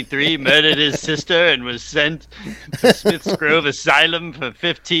 1963 murdered his sister and was sent to Smith's Grove Asylum for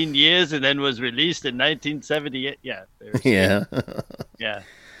 15 years and then was released in 1978? Yeah. Yeah. Yeah.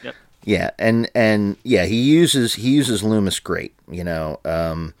 Yep. Yeah, and yeah, he uses Loomis great, you know.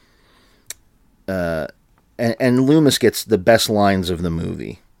 And Loomis gets the best lines of the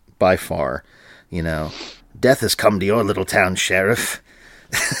movie by far, you know. Death has come to your little town, Sheriff.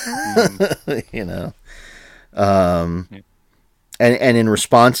 You know. And in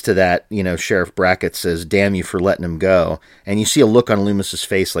response to that, you know, Sheriff Brackett says, "Damn you for letting him go." And you see a look on Loomis's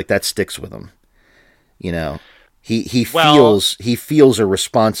face like that sticks with him. You know, he feels a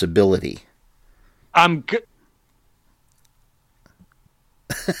responsibility.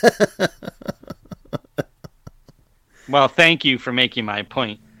 Well, thank you for making my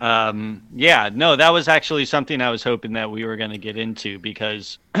point. Yeah, no, that was actually something I was hoping that we were going to get into,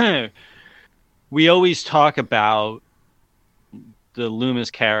 because we always talk about the Loomis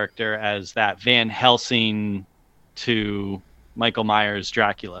character as that Van Helsing to Michael Myers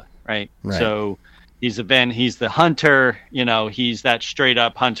Dracula, right? So he's the hunter, you know, he's that straight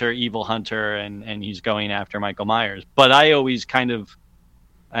up hunter, evil hunter, and he's going after Michael Myers. But I always kind of,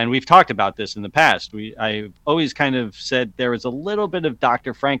 and we've talked about this in the past, I've always kind of said there was a little bit of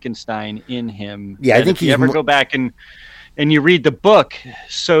Dr. Frankenstein in him. Yeah, I think if you ever go back and you read the book,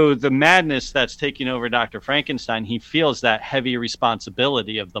 so the madness that's taking over Dr. Frankenstein, he feels that heavy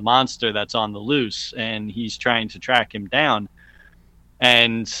responsibility of the monster that's on the loose, and he's trying to track him down,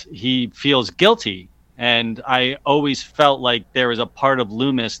 and he feels guilty. And I always felt like there was a part of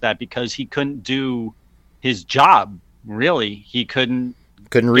Loomis that, because he couldn't do his job, really, he couldn't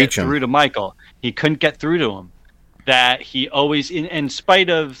reach him through to Michael. He couldn't get through to him. That he always, in spite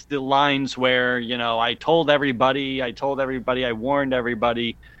of the lines where, you know, I told everybody, I warned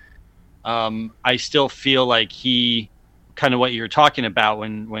everybody, I still feel like he, kind of what you're talking about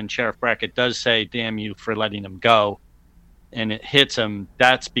when Sheriff Brackett does say, "Damn you for letting him go," and it hits him,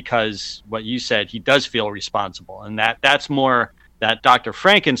 that's because what you said, he does feel responsible. And that's more that Dr.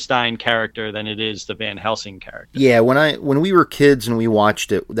 Frankenstein character than it is the Van Helsing character. Yeah, when we were kids and we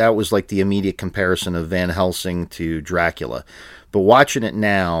watched it, that was like the immediate comparison of Van Helsing to Dracula. But watching it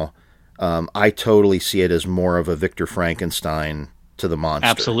now, I totally see it as more of a Victor Frankenstein to the monster.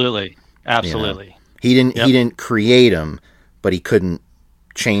 Absolutely. You know? He didn't create him, but he couldn't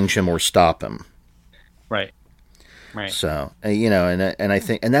change him or stop him. Right. So, you know, and I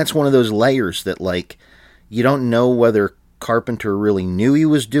think, and that's one of those layers that, like, you don't know whether Carpenter really knew he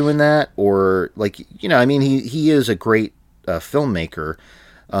was doing that, or, like, you know, I mean, he is a great filmmaker,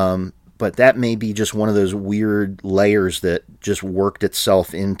 but that may be just one of those weird layers that just worked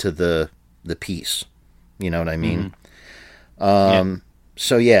itself into the piece. You know what I mean? Mm-hmm.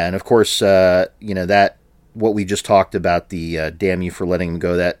 So yeah, and of course, you know, that what we just talked about, the "damn you for letting him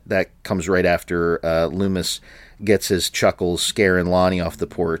go," that comes right after Loomis gets his chuckles scaring Lonnie off the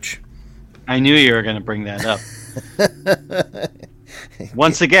porch. I knew you were going to bring that up.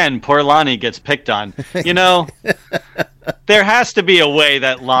 Once again, poor Lonnie gets picked on. You know, there has to be a way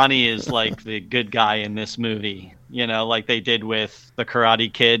that Lonnie is like the good guy in this movie. You know, like they did with the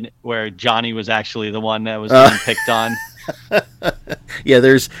Karate Kid, where Johnny was actually the one that was being picked on. Yeah,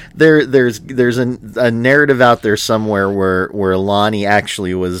 there's a narrative out there somewhere where Lonnie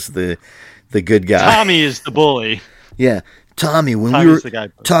actually was the good guy. Tommy is the bully. Yeah. Tommy,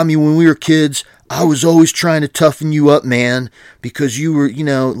 when we were kids, I was always trying to toughen you up, man, because you were,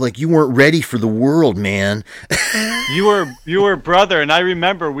 like you weren't ready for the world, man. You were brother, and I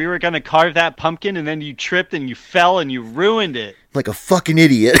remember we were going to carve that pumpkin, and then you tripped and you fell and you ruined it. Like a fucking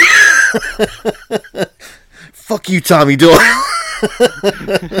idiot. Fuck you, Tommy Doyle.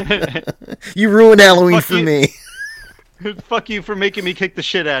 You ruined Halloween for me. Fuck you for making me kick the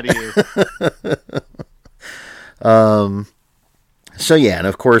shit out of you. So yeah, and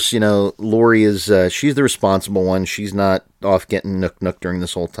of course, Laurie is, she's the responsible one. She's not off getting nook during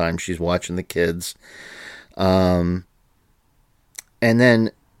this whole time. She's watching the kids. And then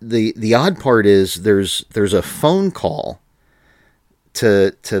the odd part is there's a phone call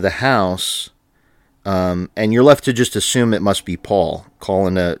to the house, and you're left to just assume it must be Paul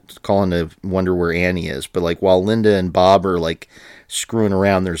calling to wonder where Annie is. But like while Linda and Bob are like screwing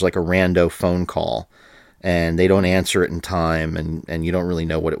around, there's like a rando phone call, and they don't answer it in time, and you don't really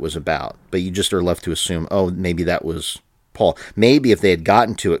know what it was about. But you just are left to assume, oh, maybe that was Paul. Maybe if they had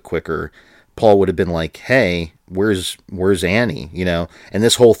gotten to it quicker, Paul would have been like, hey, where's Annie? And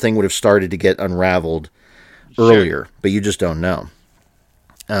this whole thing would have started to get unraveled earlier, but you just don't know.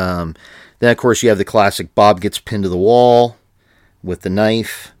 Then, of course, you have the classic Bob gets pinned to the wall with the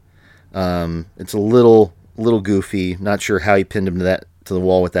knife. It's a little goofy. Not sure how he pinned him to the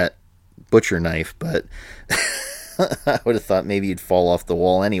wall with that butcher knife, but I would have thought maybe he'd fall off the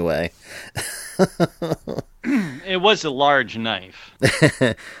wall anyway. It was a large knife.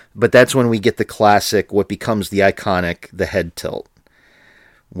 But that's when we get the classic, what becomes the iconic, the head tilt,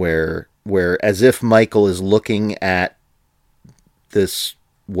 where as if Michael is looking at this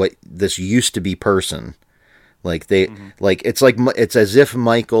used to be person, like it's as if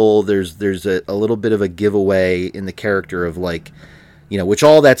Michael, there's a little bit of a giveaway in the character of like, which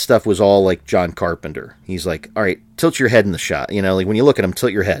all that stuff was all like John Carpenter. He's like, all right, tilt your head in the shot, like when you look at him,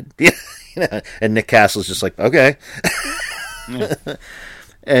 tilt your head. And Nick Castle's just like, okay. Yeah.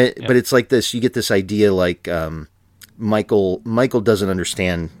 But it's like this, you get this idea like Michael doesn't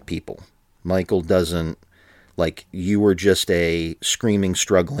understand people. Michael doesn't, like, you were just a screaming,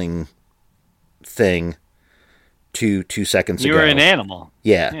 struggling thing 2 seconds ago. You were an animal.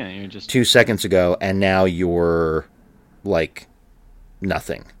 Yeah. Yeah, you were just 2 seconds ago, and now you're like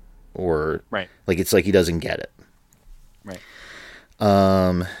nothing. Or right. Like it's like he doesn't get it. Right.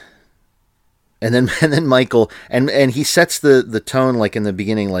 And then Michael, and he sets the tone, like in the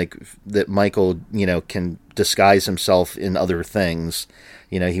beginning, like that Michael, can disguise himself in other things.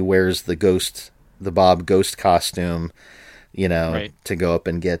 He wears the Bob ghost costume, right, to go up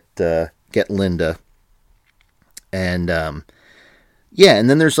and get Linda. And yeah, and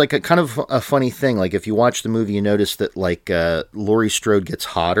then there's like a kind of a funny thing. Like if you watch the movie, you notice that like Laurie Strode gets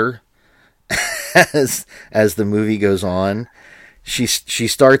hotter as the movie goes on. She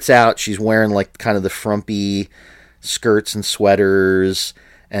starts out, she's wearing like kind of the frumpy skirts and sweaters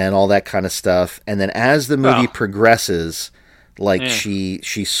and all that kind of stuff. And then as the movie progresses, like she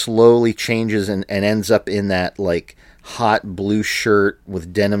slowly changes and ends up in that like hot blue shirt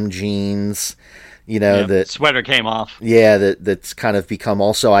with denim jeans, that sweater came off. Yeah, that's kind of become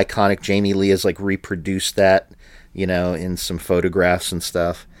also iconic. Jamie Lee has like reproduced that, in some photographs and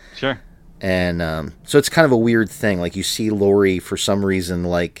stuff. Sure. And so it's kind of a weird thing. Like you see Laurie for some reason,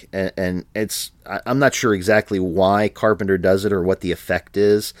 like, and I'm not sure exactly why Carpenter does it or what the effect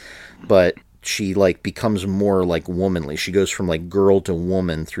is, but she like becomes more like womanly. She goes from like girl to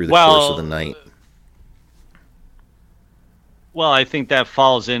woman through the course of the night. Well, I think that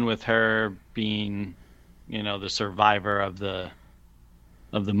falls in with her being, the survivor of the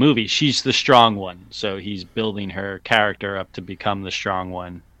movie. She's the strong one, so he's building her character up to become the strong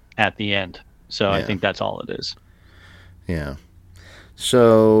one at the end. So yeah. I think that's all it is. Yeah.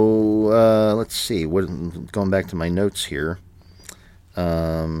 So let's see. Going back to my notes here.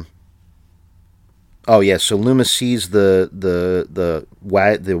 Oh yeah. So Loomis sees the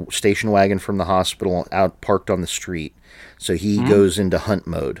station wagon from the hospital out parked on the street. So he goes into hunt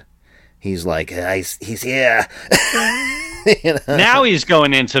mode. He's like, he's yeah. Now he's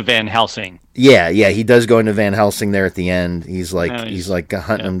going into Van Helsing. Yeah, he does go into Van Helsing there at the end. He's like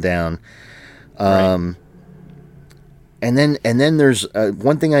hunting him down. Right. And then there's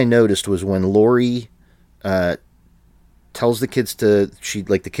one thing I noticed was when Laurie tells the kids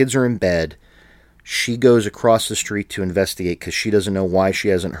the kids are in bed, she goes across the street to investigate because she doesn't know why she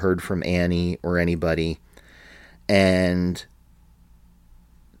hasn't heard from Annie or anybody. And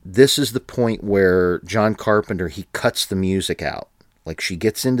this is the point where John Carpenter, he cuts the music out. Like she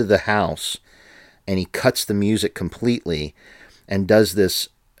gets into the house and he cuts the music completely and does this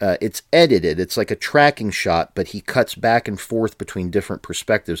it's edited. It's like a tracking shot, but he cuts back and forth between different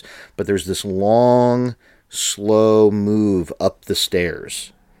perspectives. But there's this long, slow move up the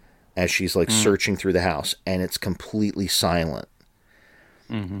stairs as she's like searching through the house, and it's completely silent.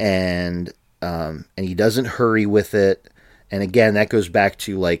 Mm-hmm. And he doesn't hurry with it. And again, that goes back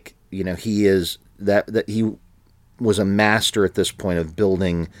to like, he is that he was a master at this point of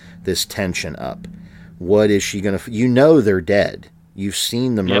building this tension up. What is she going to, they're dead. You've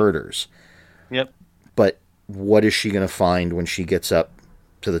seen the murders. Yep. But what is she going to find when she gets up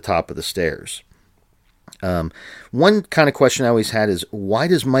to the top of the stairs? One kind of question I always had is, why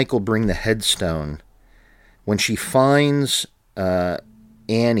does Michael bring the headstone? When she finds Annie,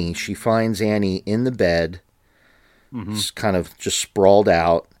 in the bed, kind of just sprawled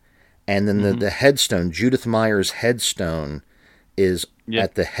out, and then the headstone, Judith Meyer's headstone, is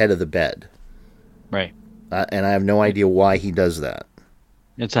at the head of the bed. Right. And I have no idea why he does that.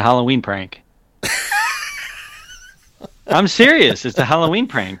 It's a Halloween prank. I'm serious. It's a Halloween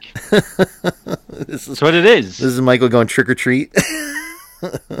prank. That's what it is. This is Michael going trick or treat.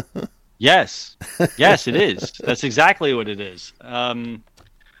 Yes. Yes, it is. That's exactly what it is.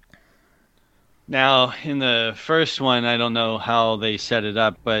 Now, in the first one, I don't know how they set it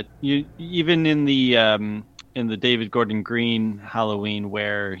up, but even in the David Gordon Green Halloween,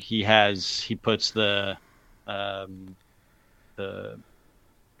 where he puts the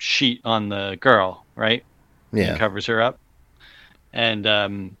sheet on the girl, right? Yeah. And covers her up.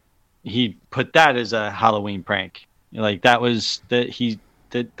 And he put that as a Halloween prank. Like, that was the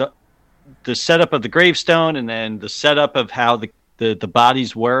setup of the gravestone, and then the setup of how the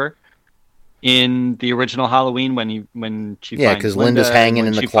bodies were in the original Halloween when she finds because Linda's hanging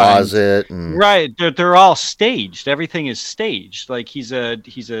in the closet, right. They're all staged. Everything is staged. Like, he's a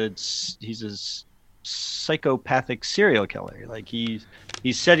psychopathic serial killer. Like, he's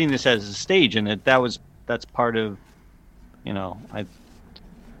setting this as a stage, and that's part of, I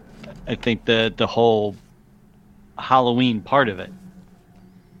think the whole Halloween part of it.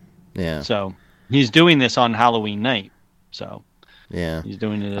 Yeah. So he's doing this on Halloween night. So yeah, he's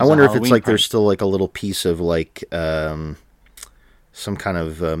doing it. I wonder if it's like there's still like a little piece of like some kind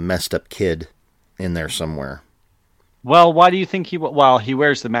of messed up kid in there somewhere. Well, why do you think he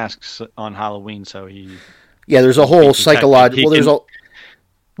wears the masks on Halloween? So there's a whole psychological.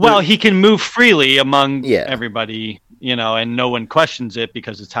 He can move freely among everybody, and no one questions it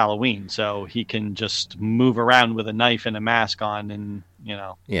because it's Halloween. So he can just move around with a knife and a mask on, and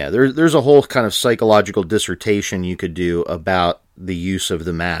Yeah, there's a whole kind of psychological dissertation you could do about the use of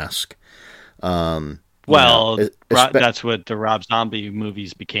the mask. That's what the Rob Zombie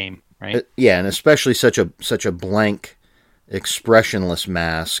movies became, right? And especially such a blank, expressionless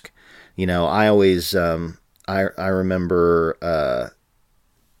mask. I always I remember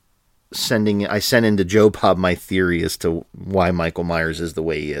sent into Joe Bob my theory as to why Michael Myers is the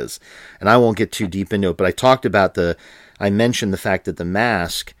way he is, and I won't get too deep into it. But I talked about I mentioned the fact that the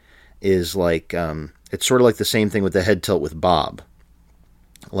mask is like it's sort of like the same thing with the head tilt with Bob.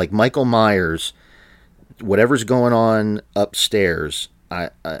 Like Michael Myers, whatever's going on upstairs,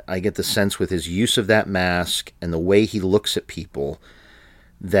 I get the sense with his use of that mask and the way he looks at people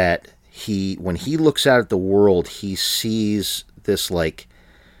that when he looks out at the world, he sees this like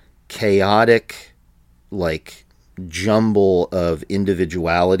chaotic, like jumble of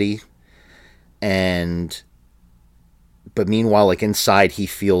individuality, but meanwhile, like inside, he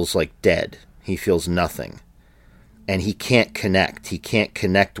feels like dead. He feels nothing, and he can't connect. He can't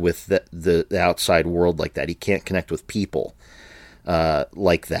connect with the outside world like that. He can't connect with people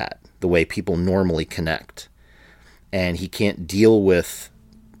like that, the way people normally connect, and he can't deal with,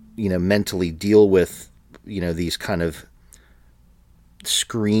 mentally deal with, these kind of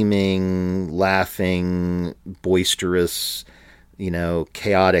screaming, laughing, boisterous,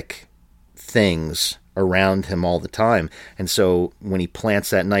 chaotic things around him all the time. And so when he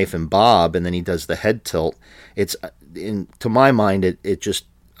plants that knife in Bob and then he does the head tilt, to my mind, it just,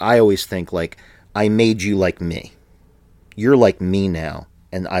 I always think like, I made you like me. You're like me now,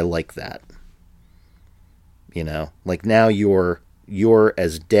 and I like that. Like now you're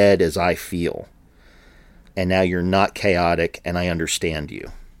as dead as I feel. And now you're not chaotic, and I understand you.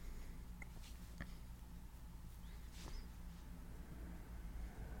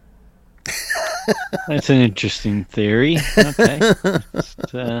 That's an interesting theory.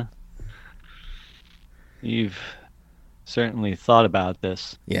 Okay. You've certainly thought about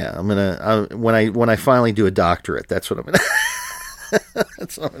this. Yeah, when I finally do a doctorate, that's what I'm gonna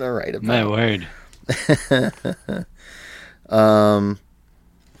that's what I'm gonna write about. My word.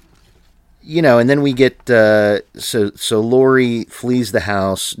 and then we get so Laurie flees the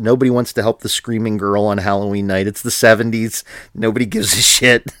house. Nobody wants to help the screaming girl on Halloween night. It's the 70s. Nobody gives a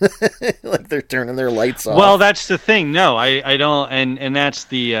shit. Like they're turning their lights off. Well, that's the thing. No, I don't. And that's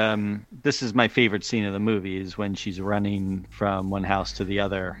the this is my favorite scene of the movie, is when she's running from one house to the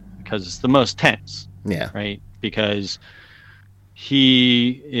other, because it's the most tense. Yeah. Right. Because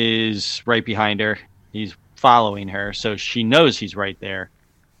he is right behind her. He's following her, so she knows he's right there.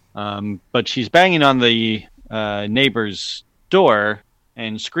 But she's banging on the neighbor's door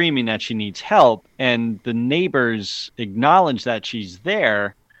and screaming that she needs help, and the neighbors acknowledge that she's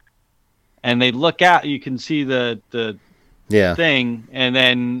there, and they look out. You can see the thing, and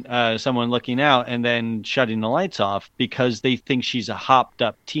then someone looking out, and then shutting the lights off, because they think she's a hopped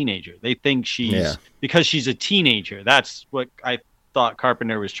up teenager. They think because she's a teenager. That's what I thought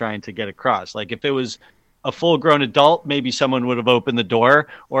Carpenter was trying to get across. Like, if it was a full-grown adult, maybe someone would have opened the door,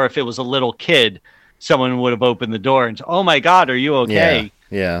 or if it was a little kid, someone would have opened the door and said, "Oh my God, are you okay?"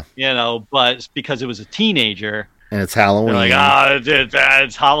 Yeah. But it's because it was a teenager, and it's Halloween. They're like,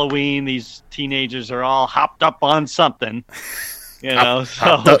 it's Halloween. These teenagers are all hopped up on something,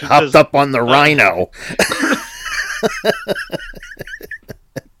 hopped up on the rhino.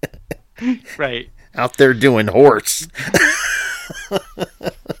 Right. Out there doing horse.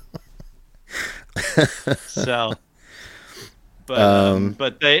 So,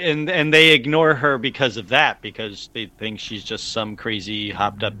 but they ignore her because of that, because they think she's just some crazy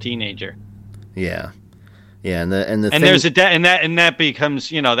hopped up teenager. Yeah, and there's that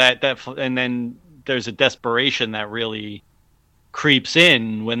becomes and then there's a desperation that really creeps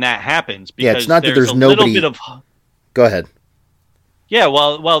in when that happens. Because it's not that there's nobody. Go ahead. Yeah,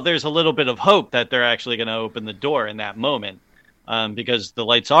 well, there's a little bit of hope that they're actually going to open the door in that moment, because the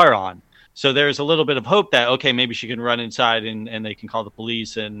lights are on. So there's a little bit of hope that, okay, maybe she can run inside and they can call the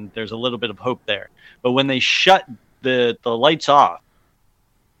police, and there's a little bit of hope there. But when they shut the lights off,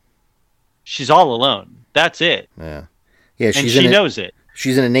 she's all alone. That's it. Yeah, and she knows it.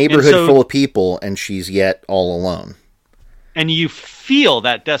 She's in a neighborhood full of people, and she's yet all alone. And you feel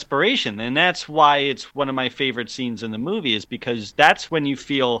that desperation, and that's why it's one of my favorite scenes in the movie, is because that's when you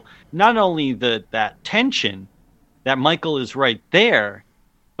feel not only that tension, that Michael is right there,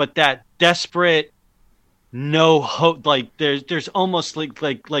 but that desperate, no hope. Like there's almost like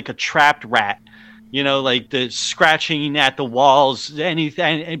a trapped rat, like the scratching at the walls,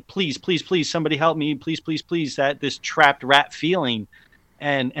 anything, and please, somebody help me, please, that this trapped rat feeling,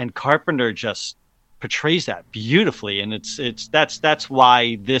 and Carpenter just portrays that beautifully, and that's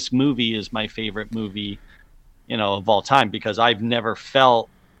why this movie is my favorite movie, of all time, because I've never felt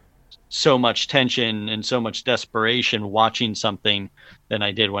so much tension and so much desperation watching something than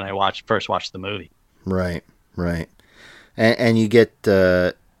I did when I first watched the movie. Right. And you get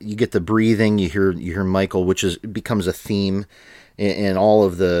the breathing. You hear Michael, which becomes a theme in all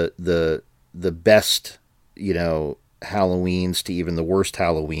of the best Halloweens to even the worst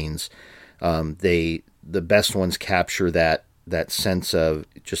Halloweens. The best ones capture that sense of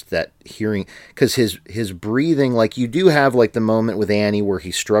just that hearing, because his breathing, like you do have like the moment with Annie where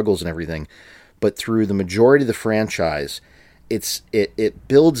he struggles and everything, but through the majority of the franchise, it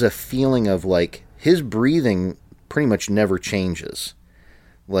builds a feeling of like his breathing pretty much never changes.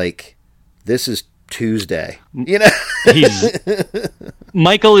 Like, this is Tuesday,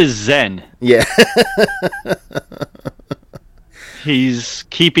 Michael is Zen. Yeah. He's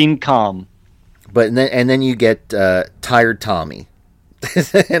keeping calm. But then you get tired Tommy,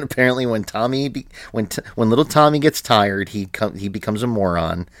 and apparently when little Tommy gets tired, he becomes a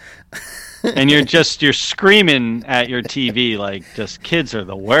moron. And you're screaming at your TV like, just kids are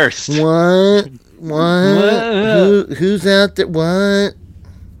the worst. What? Who's out there? What?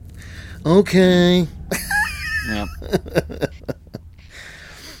 Okay. Yeah.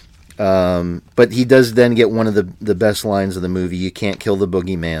 But he does then get one of the best lines of the movie. You can't kill the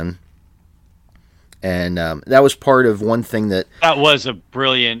boogeyman. And that was part of one thing that was a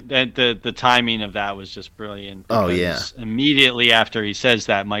brilliant. The timing of that was just brilliant. Oh yeah! Immediately after he says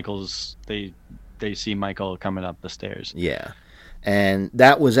that, they see Michael coming up the stairs. Yeah, and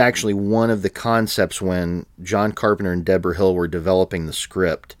that was actually one of the concepts when John Carpenter and Deborah Hill were developing the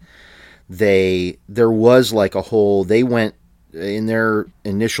script. There was like a whole. They went in their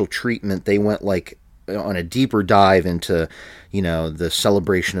initial treatment. They went like on a deeper dive into, the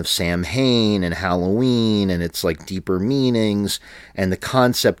celebration of Samhain and Halloween and its like deeper meanings and the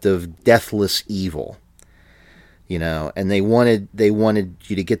concept of deathless evil, and they wanted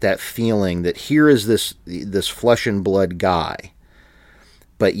you to get that feeling that here is this flesh and blood guy,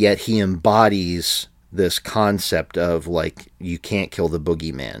 but yet he embodies this concept of like, you can't kill the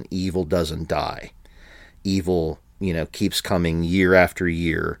boogeyman. Evil doesn't die. Evil, keeps coming year after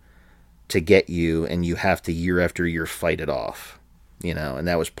year to get you, and you have to year after year fight it off. And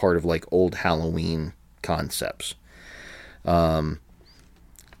that was part of like old Halloween concepts. So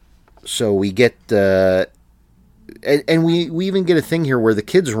we get, and we even get a thing here where the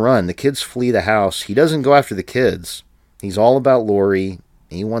kids flee the house. He doesn't go after the kids. He's all about Laurie.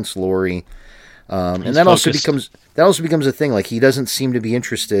 He wants Laurie. And that also becomes a thing. Like, he doesn't seem to be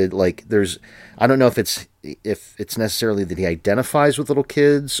interested. Like, I don't know if it's necessarily that he identifies with little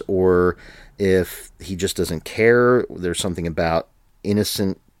kids, or if he just doesn't care. There's something about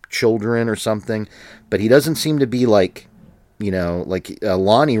innocent children or something, but he doesn't seem to be like,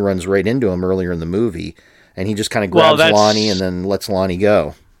 Lonnie runs right into him earlier in the movie, and he just kind of grabs Lonnie and then lets Lonnie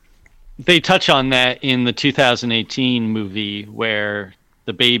go. They touch on that in the 2018 movie where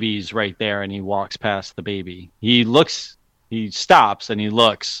the baby's right there and he walks past the baby. He stops and he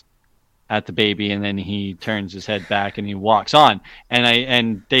looks at the baby, and then he turns his head back and he walks on.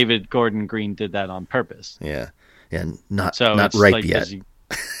 And David Gordon Green did that on purpose. Yeah. And not ripe like, yet.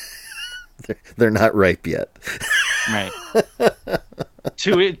 They're not ripe yet. Right.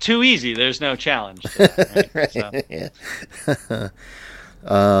 Too easy. There's no challenge to that, right? Yeah.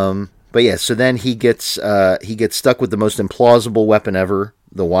 But yeah, so then he gets stuck with the most implausible weapon ever,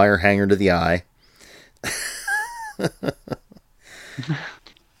 the wire hanger to the eye.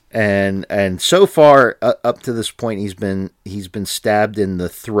 and so far up to this point, he's been stabbed in the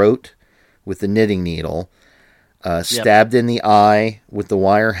throat with the knitting needle, stabbed in the eye with the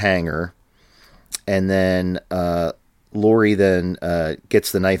wire hanger, and then Laurie then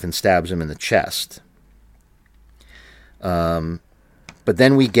gets the knife and stabs him in the chest. But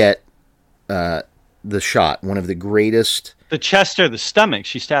then we get the shot, one of the greatest. The chest or the stomach?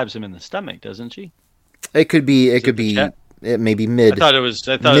 She stabs him in the stomach, doesn't she? It could be. It may be mid. I thought it was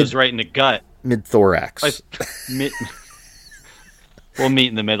right in the gut. Mid thorax. We'll meet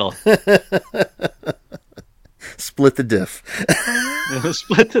in the middle. Split the diff.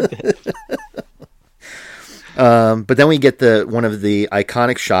 Split the diff. But then we get one of the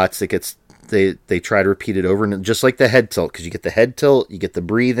iconic shots that gets. They try to repeat it over, and just like the head tilt, because you get the head tilt, you get the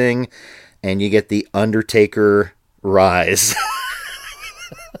breathing, and you get the Undertaker rise.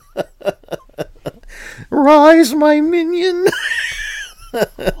 Rise, my minion.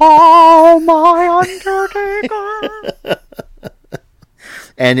 Oh, my Undertaker.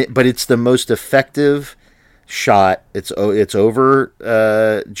 But it's the most effective shot. It's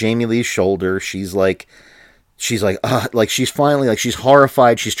over Jamie Lee's shoulder. She's like, she's finally, she's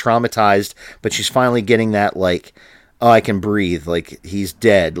horrified, she's traumatized, but she's finally getting that, I can breathe. He's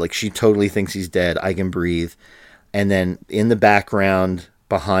dead. She totally thinks he's dead. I can breathe. And then in the background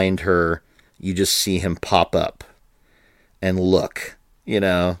behind her, you just see him pop up and look,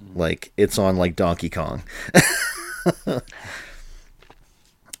 it's on Donkey Kong.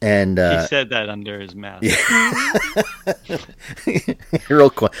 And he said that under his mask. Yeah. Real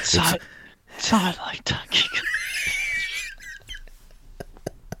quick. It's not like Donkey Kong.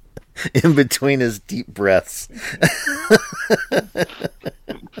 In between his deep breaths.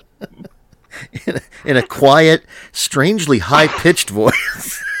 in a quiet, strangely high-pitched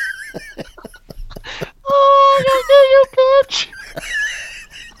voice. Oh, you bitch!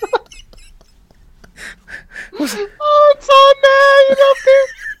 Oh, it's on there,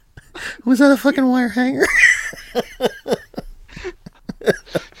 Was that a fucking wire hanger?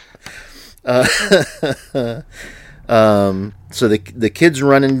 So the kids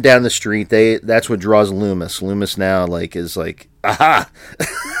running down the street, that's what draws Loomis. Loomis now is aha.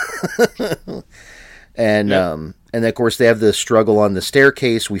 And yep. And of course they have the struggle on the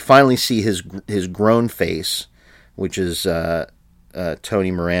staircase. We finally see his grown face, which is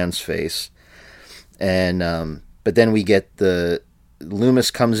Tony Moran's face. And but then we get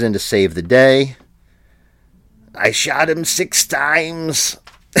Loomis comes in to save the day. I shot him 6 times.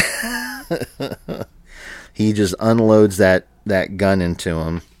 He just unloads that gun into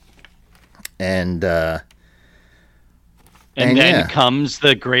him, and then comes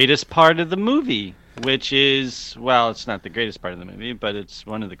the greatest part of the movie, which is, well, it's not the greatest part of the movie, but it's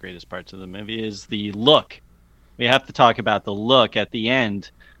one of the greatest parts of the movie, is the look. We have to talk about the look at the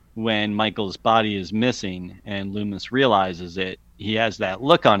end when Michael's body is missing and Loomis realizes it. He has that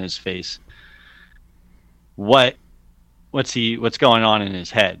look on his face. What's going on in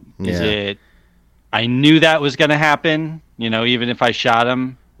his head? Is it, I knew that was going to happen, even if I shot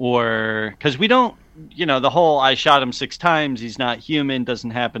him, or because we don't, the whole I shot him 6 times, he's not human, doesn't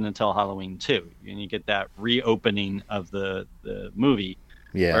happen until Halloween 2. And you get that reopening of the movie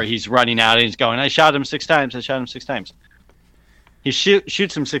Yeah. Or he's running out and he's going, I shot him 6 times. I shot him 6 times. He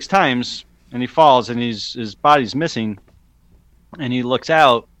shoots him 6 times and he falls and his body's missing. And he looks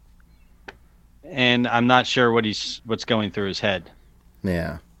out and I'm not sure what's going through his head.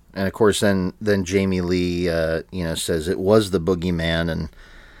 Yeah. And of course then Jamie Lee, says it was the boogeyman, and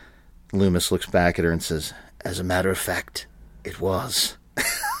Loomis looks back at her and says, as a matter of fact, it was.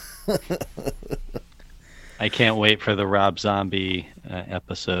 I can't wait for the Rob Zombie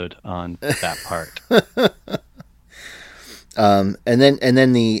episode on that part. And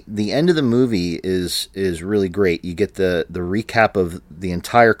then the end of the movie is really great. You get the recap of the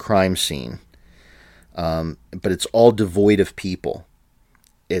entire crime scene, but it's all devoid of people.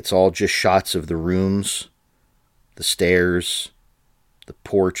 It's all just shots of the rooms, the stairs, the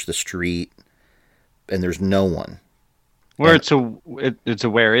porch, the street, and there's no one. It's a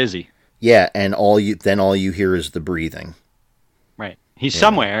where is he? Yeah, and all you hear is the breathing. Right. He's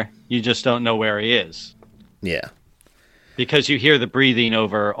somewhere, you just don't know where he is. Yeah. Because you hear the breathing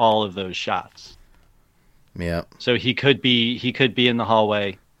over all of those shots. Yeah. So he could be in the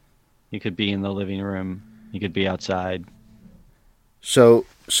hallway, he could be in the living room, he could be outside. So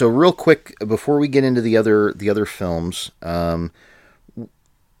real quick before we get into the other films,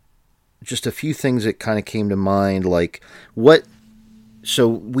 just a few things that kind of came to mind, like what. So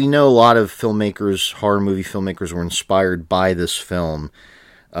we know a lot of filmmakers, horror movie filmmakers, were inspired by this film.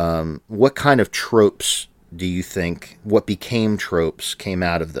 What kind of tropes do you think, what became tropes, came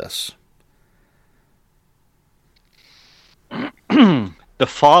out of this? The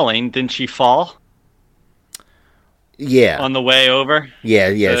falling, didn't she fall? Yeah. On the way over?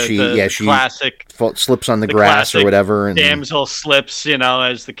 Yeah. She classic slips on the grass or whatever. And damsel slips,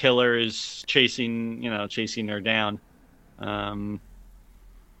 as the killer is chasing her down.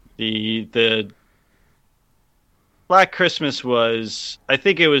 The Black Christmas was, I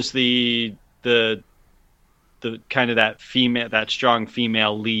think it was the kind of that strong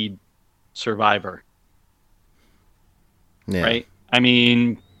female lead survivor. Yeah. Right? I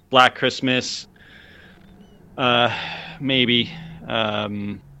mean, Black Christmas, maybe,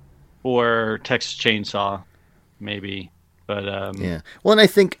 or Texas Chainsaw, maybe. But yeah. Well, and I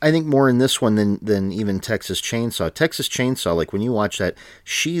think more in this one than even Texas Chainsaw. Texas Chainsaw, like when you watch that,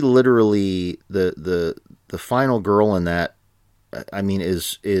 she literally the final girl in that, I mean,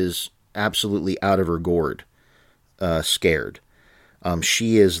 is absolutely out of her gourd, scared.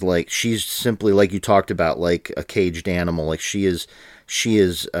 She's simply, like you talked about, like a caged animal. Like she is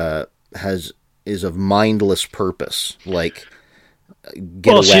of mindless purpose. Like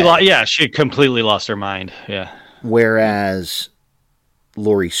get away. She completely lost her mind. Yeah. Whereas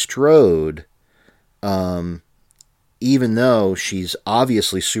Laurie Strode, even though she's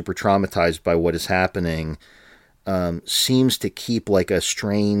obviously super traumatized by what is happening, seems to keep like a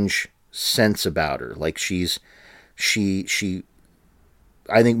strange sense about her. Like she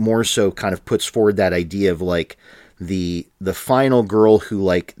I think more so kind of puts forward that idea of like the final girl who,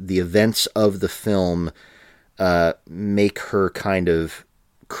 like, the events of the film make her kind of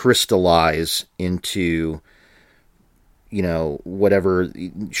crystallize into, whatever,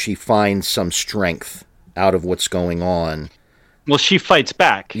 she finds some strength out of what's going on. Well, she fights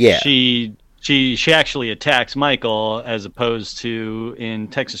back. Yeah. She actually attacks Michael, as opposed to in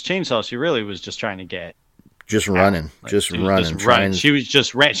Texas Chainsaw, she really was just trying to get running.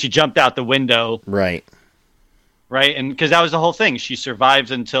 She jumped out the window. Right. Right. And because that was the whole thing. She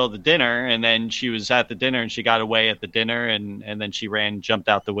survived until the dinner, and then she was at the dinner and she got away at the dinner, and then she jumped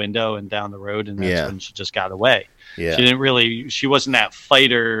out the window and down the road, and that's when she just got away. Yeah. She wasn't that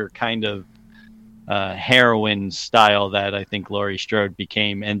fighter kind of heroine style that I think Laurie Strode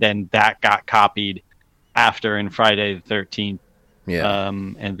became, and then that got copied after in Friday the 13th. Yeah.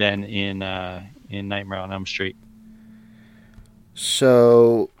 And then in Nightmare on Elm Street.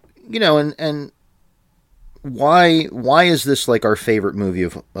 So, and why is this like our favorite movie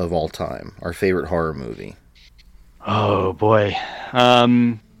of all time? Our favorite horror movie? Oh boy.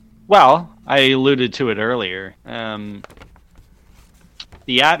 Well, I alluded to it earlier.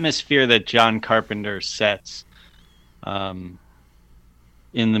 The atmosphere that John Carpenter sets in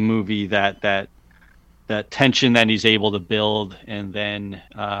the movie, that tension that he's able to build, and then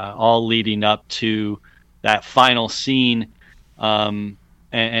all leading up to that final scene, and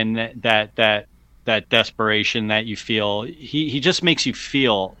that desperation that you feel, he just makes you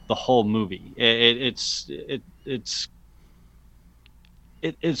feel the whole movie. It's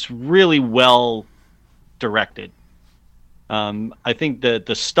really well directed. I think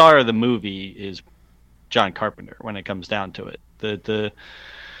the star of the movie is John Carpenter when it comes down to it.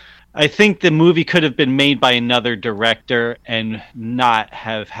 I think the movie could have been made by another director and not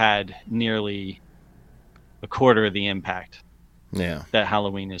have had nearly a quarter of the impact that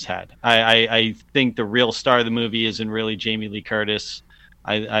Halloween has had. I think the real star of the movie isn't really Jamie Lee Curtis.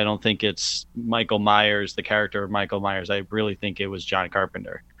 I don't think it's Michael Myers, the character of Michael Myers. I really think it was John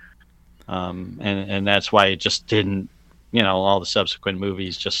Carpenter. And that's why it just didn't, all the subsequent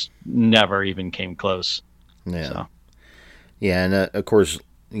movies just never even came close. Yeah. So. Yeah, and of course,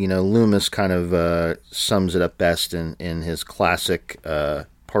 Loomis kind of sums it up best in his classic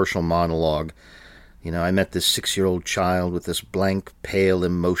partial monologue. I met this 6-year-old child with this blank, pale,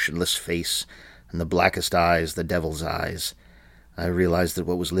 emotionless face and the blackest eyes, the devil's eyes. I realized that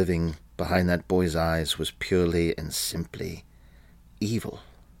what was living behind that boy's eyes was purely and simply evil.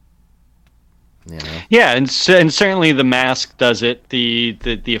 Yeah, and certainly The Mask does it. The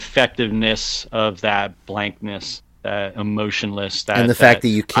effectiveness of that blankness, that emotionless, and the fact that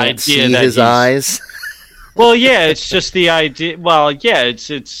you can't see his eyes. Well, yeah, it's just the idea. Well, yeah, it's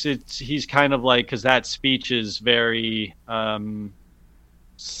he's kind of like, because that speech is very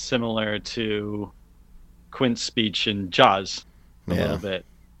similar to Quint's speech in Jaws a little bit,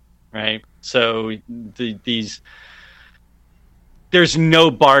 right? So there's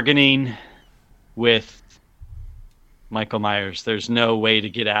no bargaining with Michael Myers. There's no way to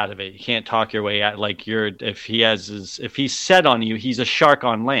get out of it. You can't talk your way out. Like if he's set on you, he's a shark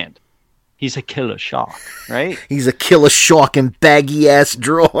on land. He's a killer shark, right? He's a killer shark in baggy ass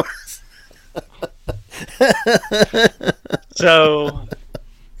drawers. So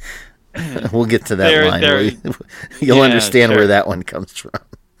we'll get to that line. You'll understand where that one comes from.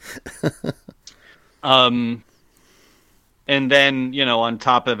 And then, on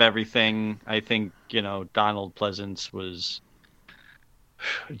top of everything, I think, Donald Pleasence was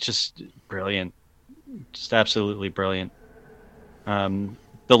just brilliant. Just absolutely brilliant.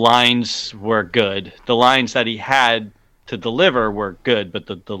 The lines were good. The lines that he had to deliver were good, but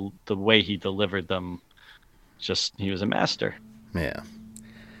the way he delivered them, he was a master. Yeah.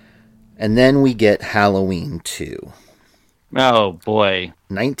 And then we get Halloween 2. Oh, boy.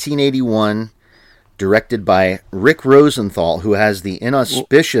 1981, directed by Rick Rosenthal, who has the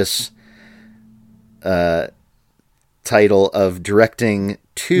inauspicious title of directing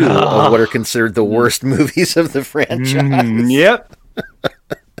 2 of what are considered the worst movies of the franchise. Yep.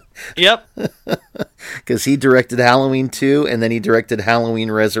 Yep. Because he directed Halloween 2, and then he directed Halloween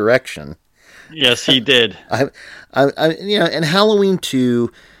Resurrection. Yes, he did. And Halloween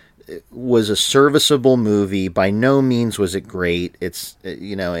 2 was a serviceable movie. By no means was it great. It's,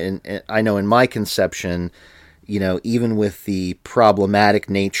 and I know in my conception, even with the problematic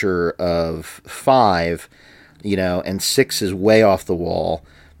nature of 5, and 6 is way off the wall,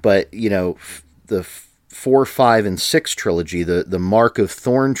 but, the 4, 5, and 6 trilogy, the Mark of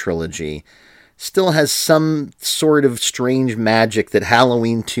Thorn trilogy, still has some sort of strange magic that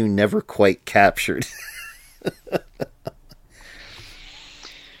Halloween 2 never quite captured.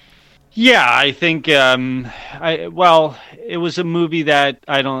 Yeah, I think it was a movie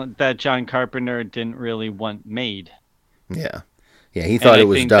that John Carpenter didn't really want made. Yeah. Yeah, he thought it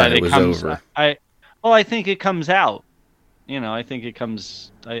was done, it was over. I think it comes out. I think it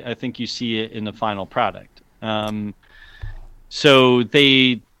comes. I think you see it in the final product. So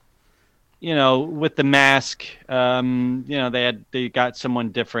they, with The Mask, they got someone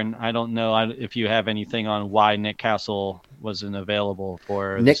different. I don't know if you have anything on why Nick Castle wasn't available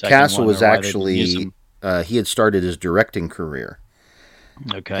for Nick Castle was actually he had started his directing career.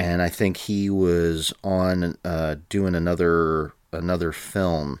 Okay, and I think he was on doing another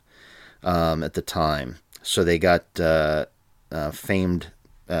film at the time. So they got famed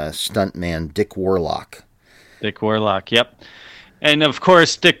stuntman Dick Warlock. Dick Warlock, yep. And of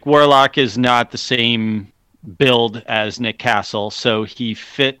course, Dick Warlock is not the same build as Nick Castle, so he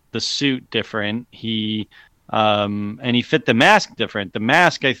fit the suit different. He fit the mask different. The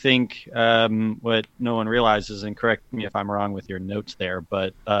mask, I think, what no one realizes, and correct me if I'm wrong with your notes there,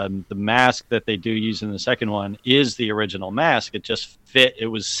 but the mask that they do use in the second one is the original mask. It just fit. It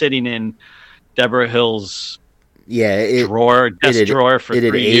was sitting in Deborah Hill's desk drawer for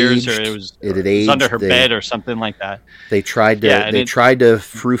 3 years, or it was under her bed or something like that. They tried to tried to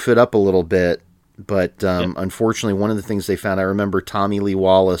froof it up a little bit, but unfortunately, one of the things they found, I remember Tommy Lee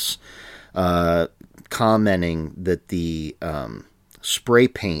Wallace commenting that the spray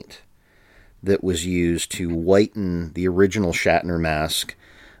paint that was used to whiten the original Shatner mask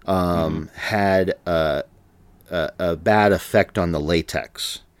had a bad effect on the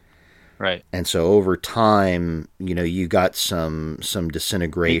latex. Right. And so over time, you got some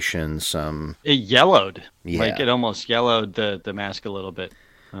disintegration, It yellowed. Yeah. Like it almost yellowed the mask a little bit.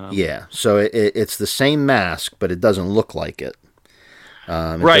 Yeah, so it's the same mask, but it doesn't look like it.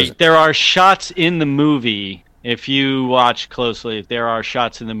 Right. There are shots in the movie, if you watch closely, there are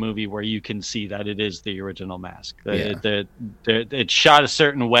shots in the movie where you can see that it is the original mask. It's shot a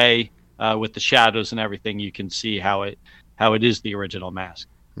certain way with the shadows and everything. You can see how it is the original mask.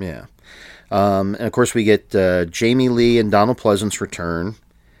 Yeah. And of course, we get Jamie Lee and Donald Pleasance return.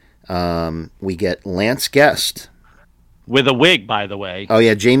 We get Lance Guest. With a wig, by the way. Oh,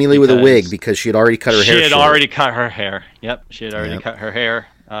 yeah, Jamie Lee with a wig because she had already cut her hair short. She had already cut her hair. Yep, she had already cut her hair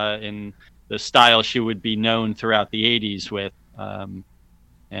in the style she would be known throughout the 80s with.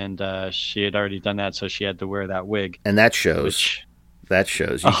 And she had already done that, so she had to wear that wig. And that shows. You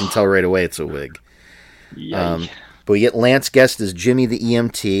can tell right away it's a wig. But we get Lance Guest as Jimmy the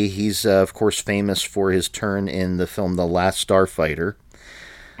EMT. He's, of course, famous for his turn in the film The Last Starfighter.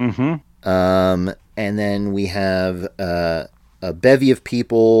 Mm-hmm. And then we have a bevy of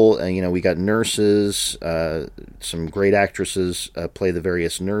people. We got nurses. Some great actresses play the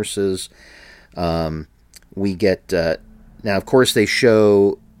various nurses. We get... now, of course, they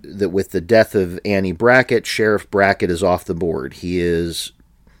show that with the death of Annie Brackett, Sheriff Brackett is off the board. He is,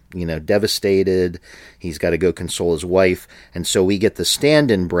 devastated. He's got to go console his wife. And so we get the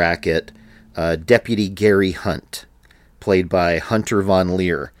stand-in Brackett, Deputy Gary Hunt, played by Hunter Von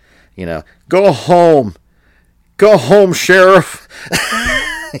Leer. Go home, Sheriff.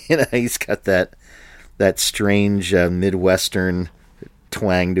 He's got that strange Midwestern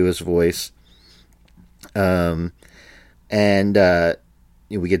twang to his voice. And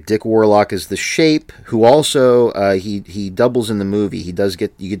we get Dick Warlock as the Shape, who also he doubles in the movie. You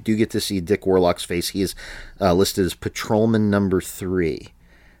do get to see Dick Warlock's face. He is listed as Patrolman number 3.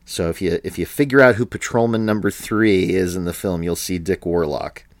 So if you figure out who Patrolman number 3 is in the film, you'll see Dick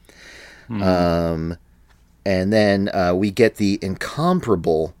Warlock. And then we get the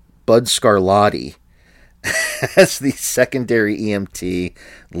incomparable Bud Scarlatti as the secondary EMT,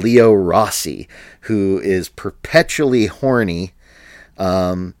 Leo Rossi, who is perpetually horny.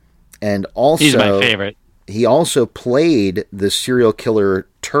 And also, he's my favorite. He also played the serial killer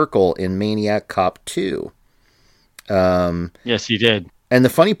Turkle in Maniac Cop 2. Yes, he did. And the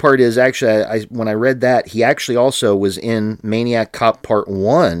funny part is, actually, when I read that, he actually also was in Maniac Cop Part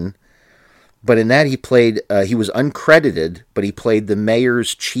 1. But in that, he was uncredited, but he played the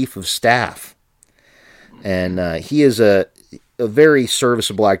mayor's chief of staff. And he is a very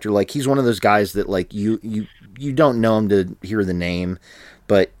serviceable actor. Like, he's one of those guys that, like, you don't know him to hear the name,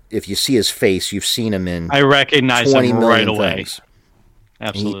 but if you see his face, you've seen him in I recognize 20 him million right away. things.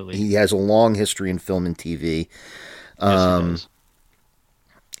 Absolutely. He has a long history in film and TV. Yes,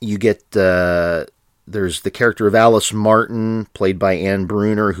 you get... There's the character of Alice Martin, played by Anne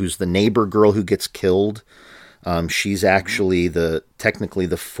Bruner, who's the neighbor girl who gets killed. She's actually technically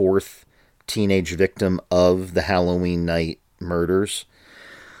the 4th teenage victim of the Halloween night murders.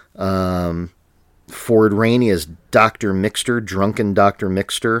 Ford Rainey is Dr. Mixter, drunken Dr.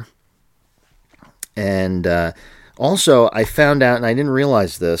 Mixter. And also, I found out, and I didn't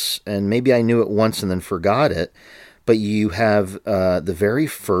realize this, and maybe I knew it once and then forgot it, but you have the very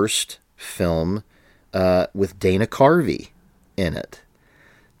first film with Dana Carvey in it.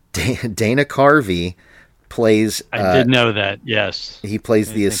 Dana Carvey plays... I did know that, yes. He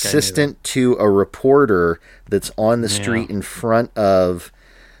plays the assistant to a reporter that's on the street in front of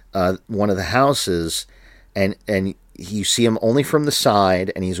one of the houses, and you see him only from the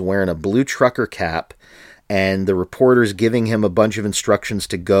side, and he's wearing a blue trucker cap, and the reporter's giving him a bunch of instructions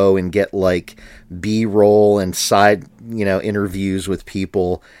to go and get, like, B-roll and side, interviews with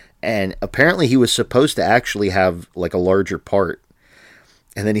people. And apparently he was supposed to actually have, like, a larger part.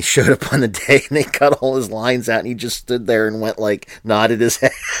 And then he showed up on the day and they cut all his lines out and he just stood there and went, like, nodded his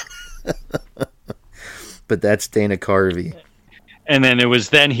head. But that's Dana Carvey. And then it was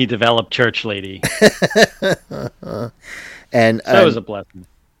then he developed Church Lady. And that was a blessing.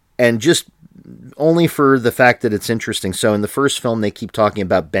 And just only for the fact that it's interesting. So in the first film, they keep talking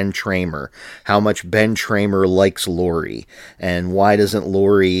about Ben Tramer, how much Ben Tramer likes Laurie, and why doesn't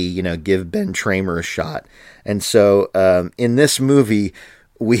Laurie, give Ben Tramer a shot? And so in this movie,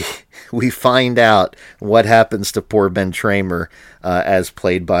 we find out what happens to poor Ben Tramer, as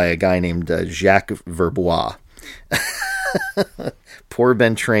played by a guy named Jacques Verbois. Poor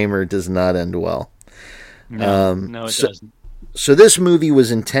Ben Tramer does not end well. No, it doesn't. So this movie was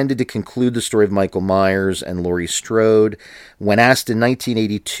intended to conclude the story of Michael Myers and Laurie Strode. When asked in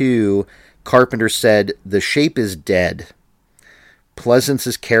 1982, Carpenter said, "The Shape is dead."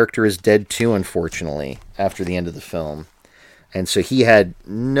 Pleasance's character is dead too, unfortunately, after the end of the film. And so he had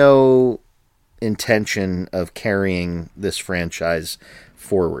no intention of carrying this franchise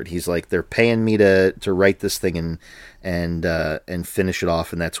forward. He's like, they're paying me to write this thing and finish it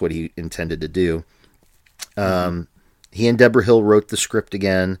off, and that's what he intended to do. He and Deborah Hill wrote the script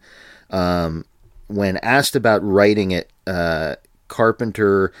again. When asked about writing it,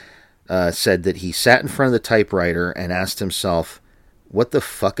 Carpenter said that he sat in front of the typewriter and asked himself, what the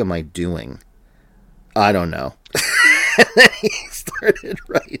fuck am I doing? I don't know. And then he started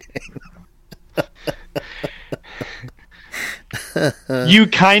writing. You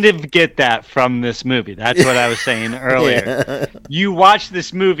kind of get that from this movie. That's what I was saying earlier. Yeah. You watch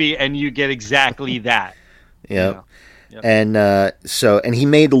this movie and you get exactly that. Yeah. Yep. And he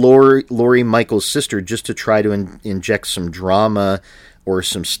made Laurie Michaels' sister just to try to inject some drama or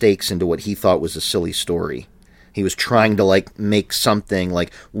some stakes into what he thought was a silly story. He was trying to like make something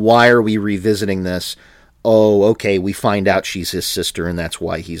like, why are we revisiting this? Oh, okay, we find out she's his sister, and that's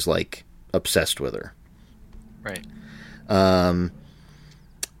why he's like obsessed with her. Right. And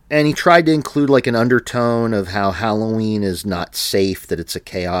he tried to include like an undertone of how Halloween is not safe, that it's a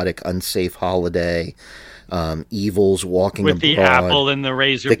chaotic, unsafe holiday. Evils walking with abroad. The apple and the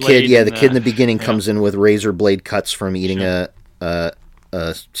razor the blade. The kid in the beginning comes in with razor blade cuts from eating a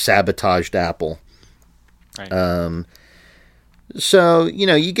sabotaged apple. Right. So,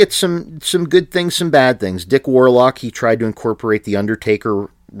 you get some good things, some bad things. Dick Warlock, he tried to incorporate the Undertaker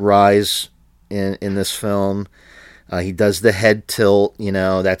rise in this film. He does the head tilt,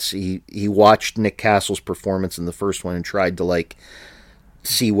 he watched Nick Castle's performance in the first one and tried to like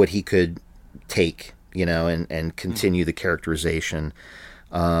see what he could take, and continue the characterization.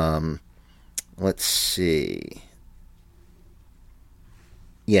 Let's see.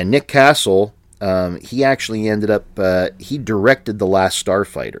 Yeah, Nick Castle, he actually ended up, he directed The Last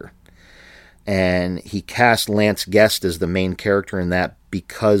Starfighter. And he cast Lance Guest as the main character in that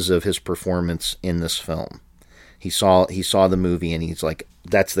because of his performance in this film. He saw the movie and he's like,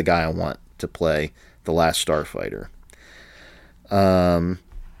 that's the guy I want to play The Last Starfighter.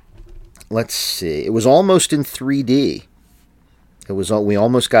 Let's see. It was almost in 3D. We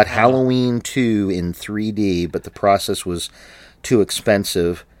almost got Halloween 2 in 3D, but the process was too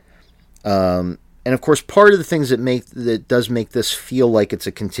expensive. And of course, part of the things that does make this feel like it's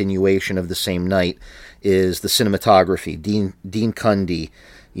a continuation of the same night is the cinematography. Dean Cundy,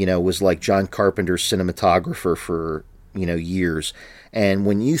 was like John Carpenter's cinematographer for years. And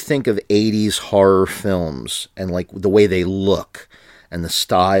when you think of 80s horror films and like the way they look and the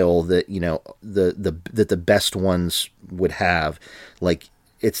style that that the best ones would have, like,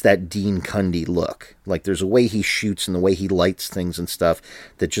 it's that Dean Cundy look. Like, there's a way he shoots and the way he lights things and stuff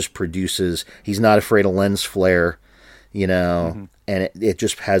that just produces... He's not afraid of lens flare, and it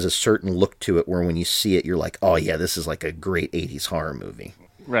just has a certain look to it where when you see it, you're like, oh, yeah, this is like a great 80s horror movie.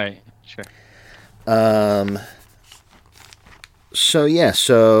 Right, sure.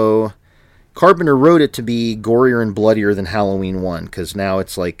 So Carpenter wrote it to be gorier and bloodier than Halloween 1, because now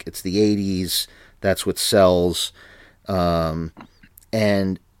it's like, it's the 80s, that's what sells...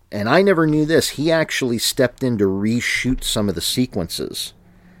 And I never knew this. He actually stepped in to reshoot some of the sequences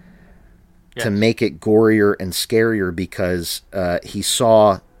to make it gorier and scarier because he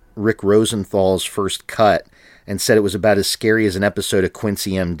saw Rick Rosenthal's first cut and said it was about as scary as an episode of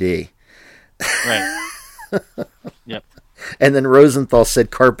Quincy MD. Right. Yep. And then Rosenthal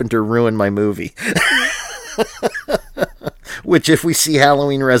said, Carpenter ruined my movie. Which, if we see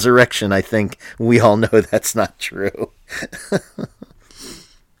Halloween Resurrection, I think we all know that's not true.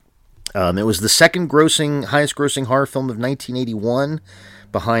 It was the second highest grossing horror film of 1981,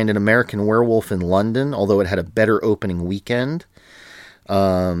 behind An American Werewolf in London, although it had a better opening weekend.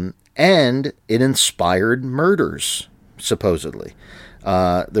 And it inspired murders, supposedly.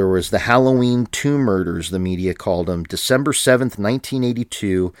 There was the Halloween 2 murders, the media called them. December 7th,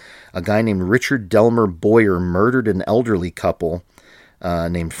 1982, a guy named Richard Delmer Boyer murdered an elderly couple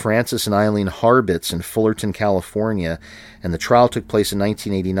named Francis and Eileen Harbitz in Fullerton, California, and the trial took place in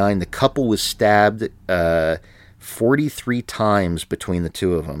 1989. The couple was stabbed 43 times between the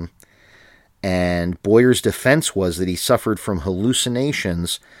two of them, and Boyer's defense was that he suffered from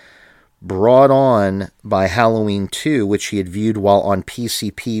hallucinations brought on by Halloween 2, which he had viewed while on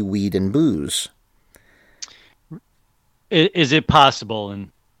PCP, weed, and booze. Is it possible?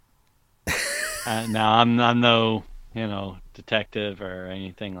 And now I'm no, detective or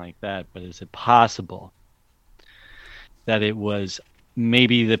anything like that, but is it possible that it was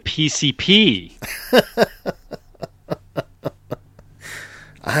maybe the PCP?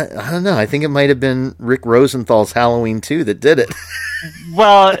 I don't know. I think it might have been Rick Rosenthal's Halloween 2 that did it.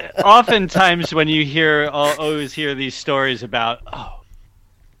 Well, oftentimes when you always hear these stories about,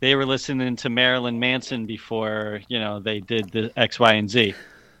 they were listening to Marilyn Manson before, they did the X, Y, and Z.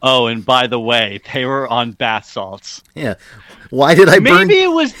 Oh, and by the way, they were on bath salts. Yeah. Why did I burn... Maybe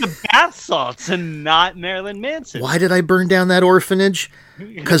it was the bath salts and not Marilyn Manson. Why did I burn down that orphanage?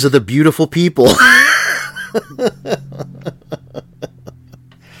 Because of the beautiful people.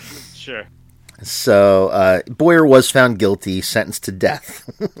 Sure. So, Boyer was found guilty, sentenced to death.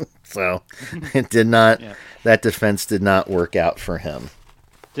 So, it did not... Yeah. That defense did not work out for him.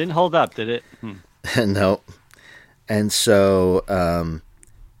 Didn't hold up, did it? No. And so...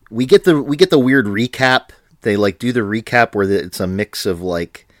 We get the weird recap. They do the recap where it's a mix of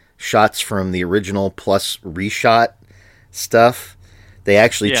shots from the original plus reshot stuff. They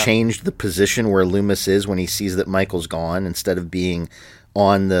actually changed the position where Loomis is when he sees that Michael's gone. Instead of being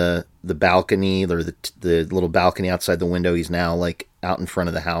on the balcony or the little balcony outside the window, he's now out in front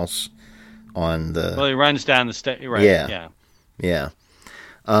of the house on the... Well, he runs down the stairs. Right. Yeah.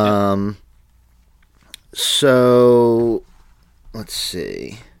 So let's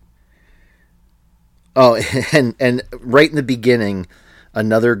see. Oh, and right in the beginning,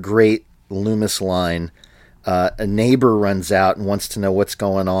 another great Loomis line. A neighbor runs out and wants to know what's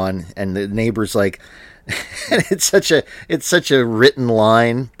going on, and the neighbor's like, and it's such a written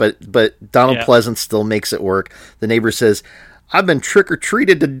line, but Donald Pleasance still makes it work. The neighbor says, "I've been trick or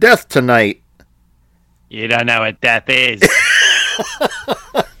treated to death tonight." You don't know what death is.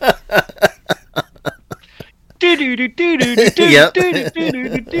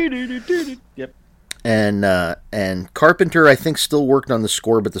 Yep. And Carpenter, I think, still worked on the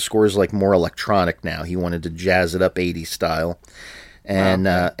score, but the score is more electronic now. He wanted to jazz it up 80s style. And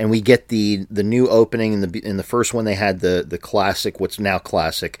and we get the new opening. In the first one, they had the classic, what's now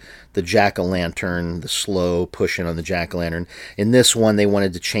classic, the jack-o'-lantern, the slow pushing on the jack-o'-lantern. In this one, they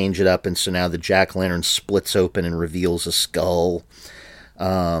wanted to change it up, and so now the jack-o'-lantern splits open and reveals a skull.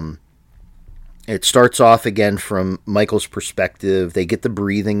 It starts off again from Michael's perspective. They get the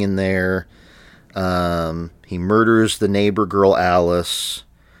breathing in there. He murders the neighbor girl, Alice.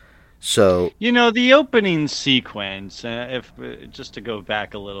 So the opening sequence, if just to go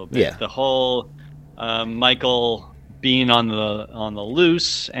back a little bit, the whole Michael being on the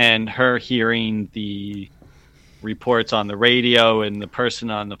loose and her hearing the reports on the radio and the person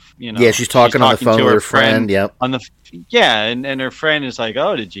on the she's talking on the phone with her friend. Yep. And her friend is like,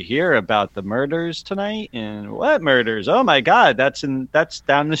 "Oh, did you hear about the murders tonight?" And what murders? Oh my God, that's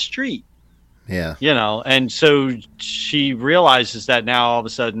down the street. Yeah. And so she realizes that now all of a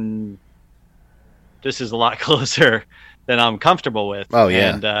sudden this is a lot closer than I'm comfortable with. Oh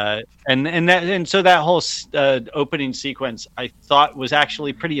yeah. And so that whole opening sequence I thought was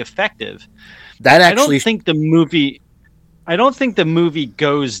actually pretty effective. I don't think the movie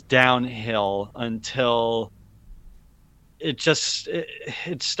goes downhill until it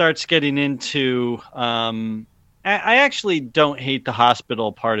starts getting into I actually don't hate the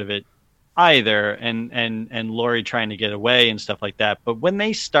hospital part of it either, and Laurie trying to get away and stuff like that. But when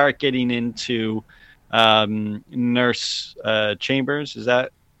they start getting into Nurse Chambers, is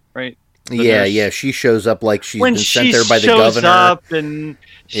that right? Yeah, she shows up like she's been sent there by the governor. When she shows up and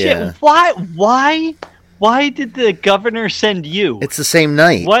shit, why did the governor send you? It's the same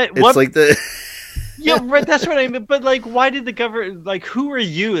night. What? It's like the... Yeah, right, that's what I mean. But why did the governor... who are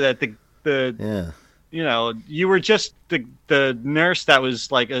you that the... Yeah. You were just the nurse that was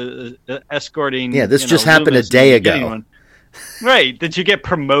escorting... Yeah, this just happened a day ago. Right. Did you get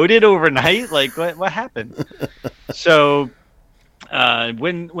promoted overnight? What happened? So...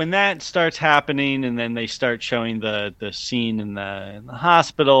 when that starts happening, and then they start showing the scene in the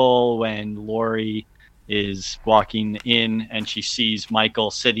hospital when Laurie is walking in and she sees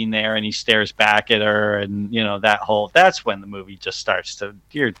Michael sitting there and he stares back at her, and that's when the movie just starts to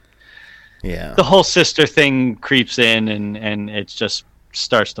the whole sister thing creeps in, and it just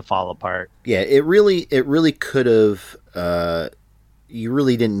starts to fall apart. Yeah, it really could have. You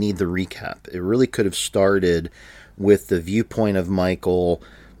really didn't need the recap. It really could have started with the viewpoint of Michael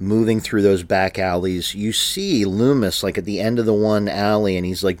moving through those back alleys. You see Loomis at the end of the one alley, and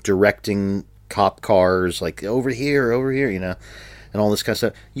he's directing cop cars over here, and all this kind of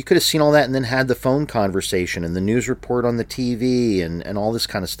stuff. You could have seen all that and then had the phone conversation and the news report on the TV and all this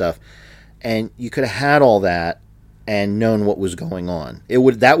kind of stuff. And you could have had all that and known what was going on.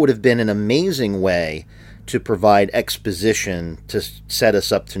 That would have been an amazing way to provide exposition to set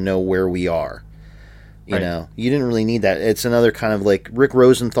us up to know where we are. You know, you didn't really need that. It's another kind of Rick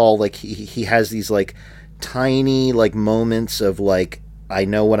Rosenthal, he has these tiny moments of I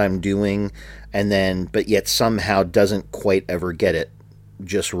know what I'm doing, and then but yet somehow doesn't quite ever get it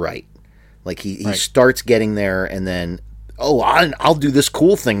just right. He starts getting there, and then oh, I'll do this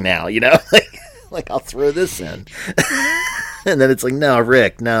cool thing now, like I'll throw this in. And then it's like, no,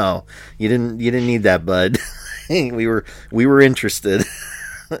 Rick, no, you didn't need that, bud. we were interested.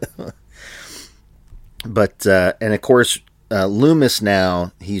 But and of course, Loomis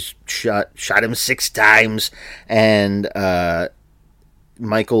now, he's shot him 6 times, and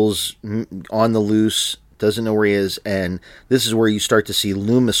Michael's on the loose, doesn't know where he is, and this is where you start to see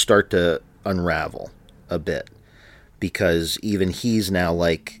Loomis start to unravel a bit, because even he's now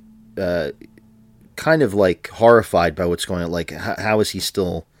like kind of like horrified by what's going on. Like, how is he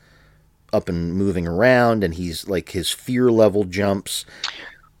still up and moving around? And he's like, his fear level jumps.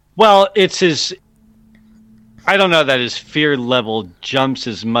 Well, it's his... I don't know that his fear level jumps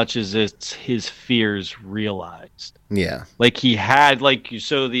as much as it's his fears realized. Yeah. Like he had, like,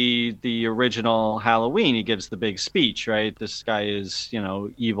 so the original Halloween, he gives the big speech, right? This guy is,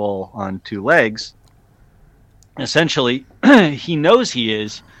 evil on 2 legs. Essentially, he knows he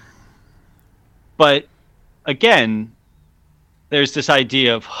is. But again, there's this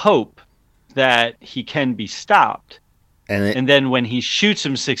idea of hope that he can be stopped. And then when he shoots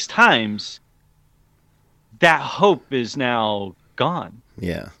him 6 times, that hope is now gone.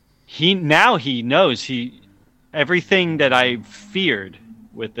 Yeah. He knows everything that I feared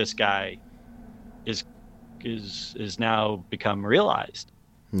with this guy is now become realized.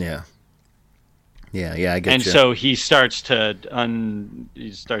 Yeah. Yeah, I get and you. So he starts to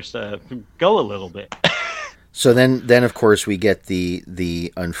go a little bit. So then of course we get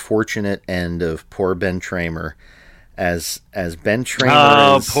the unfortunate end of poor Ben Tramer. As Ben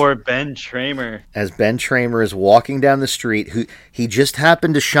Tramer poor Ben Tramer. As Ben Tramer is walking down the street, he just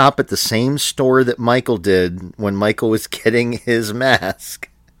happened to shop at the same store that Michael did when Michael was getting his mask.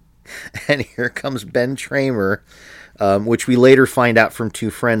 And here comes Ben Tramer, which we later find out from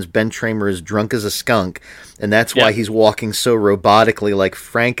 2 friends, Ben Tramer is drunk as a skunk, and that's why he's walking so robotically like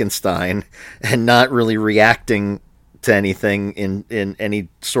Frankenstein and not really reacting to anything in any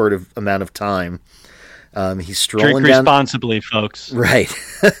sort of amount of time. He's strolling Drink responsibly, folks. Right.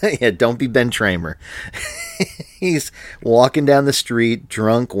 Yeah, don't be Ben Tramer. He's walking down the street,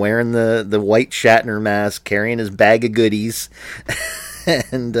 drunk, wearing the white Shatner mask, carrying his bag of goodies,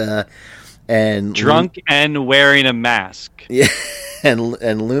 and drunk and wearing a mask. Yeah,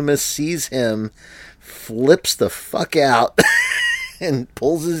 and Loomis sees him, flips the fuck out, and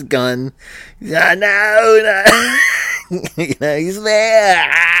pulls his gun. No, he's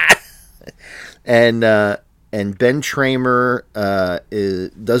there. And Ben Tramer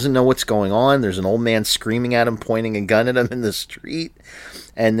doesn't know what's going on. There's an old man screaming at him, pointing a gun at him in the street.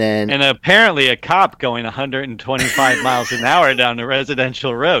 And apparently a cop going 125 miles an hour down a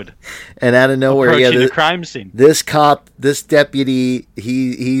residential road. And out of nowhere, approaching the crime scene. This deputy,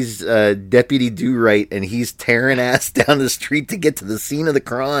 he's Deputy Do-Right, and he's tearing ass down the street to get to the scene of the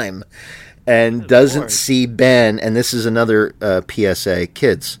crime, and doesn't see Ben. And this is another PSA,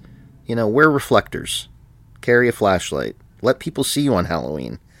 kids. Wear reflectors. Carry a flashlight. Let people see you on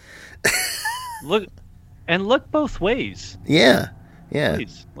Halloween. Look both ways. Yeah.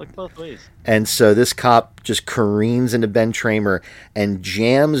 Please, look both ways. And so this cop just careens into Ben Tramer and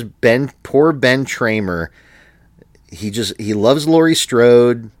jams poor Ben Tramer. He loves Laurie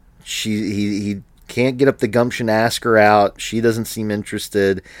Strode. He can't get up the gumption to ask her out. She doesn't seem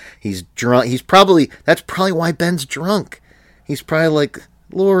interested. He's drunk. That's probably why Ben's drunk. He's probably like,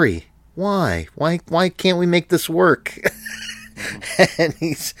 Laurie, why can't we make this work? and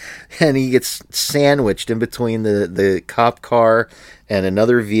he gets sandwiched in between the cop car and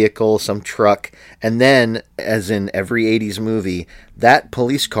another vehicle, some truck, and then, as in every 80s movie, that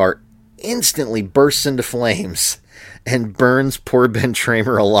police car instantly bursts into flames and burns poor Ben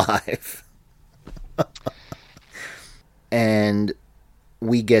Tramer alive. And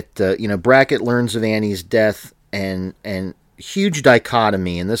we get Brackett learns of Annie's death, and huge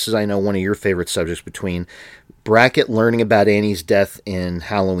dichotomy, and this is, I know, one of your favorite subjects, between Brackett learning about Annie's death in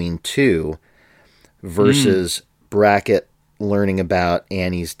Halloween 2 versus Brackett learning about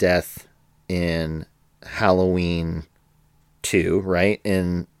Annie's death in Halloween 2, right?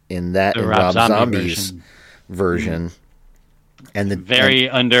 In that in Rob Zombie's version. And the very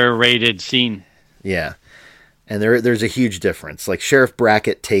underrated scene. Yeah. And there's a huge difference. Like, Sheriff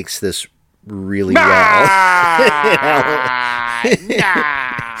Brackett takes this really well.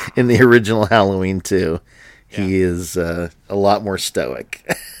 In the original Halloween 2, he is a lot more stoic.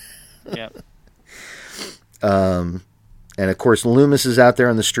 Yep. And of course, Loomis is out there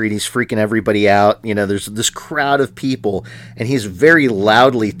on the street. He's freaking everybody out. There's this crowd of people, and he's very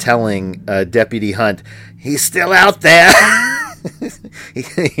loudly telling Deputy Hunt, he's still out there.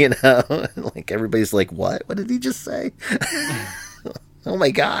 like everybody's like, what did he just say? Oh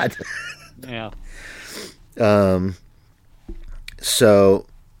my God. Yeah. So,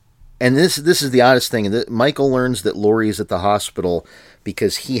 and this is the oddest thing. Michael learns that Laurie is at the hospital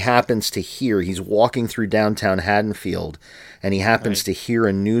because he happens to hear, he's walking through downtown Haddonfield, and he happens to hear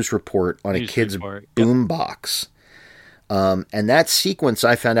a news report on a kid's boombox. And that sequence,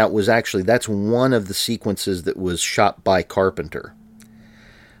 I found out, that's one of the sequences that was shot by Carpenter.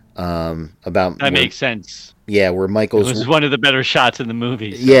 That makes sense. Yeah, where Michael's... It was one of the better shots in the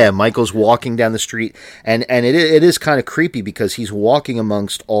movie. So. Yeah, Michael's walking down the street, and it is kind of creepy because he's walking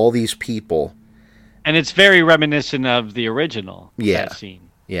amongst all these people. And it's very reminiscent of the original scene.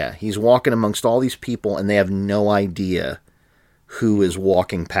 Yeah, he's walking amongst all these people, and they have no idea who is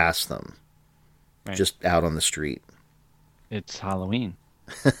walking past them, just out on the street. It's Halloween.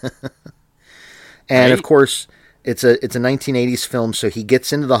 And, of course... It's a 1980s film, so he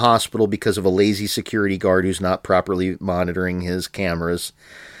gets into the hospital because of a lazy security guard who's not properly monitoring his cameras.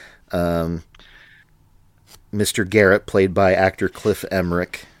 Mr. Garrett, played by actor Cliff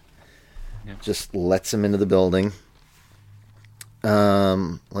Emmerich, just lets him into the building.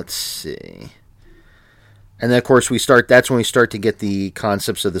 Let's see. And then, of course, that's when we start to get the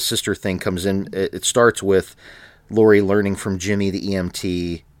concepts of the sister thing comes in. It starts with Laurie learning from Jimmy, the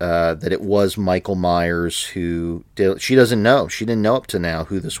EMT, that it was Michael Myers who did. She doesn't know. She didn't know up to now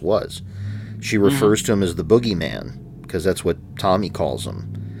who this was. She refers to him as the boogeyman because that's what Tommy calls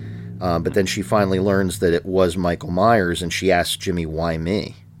him. But then she finally learns that it was Michael Myers, and she asks Jimmy, "Why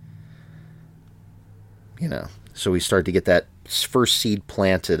me?" So we start to get that first seed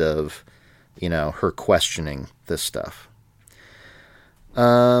planted of, her questioning this stuff.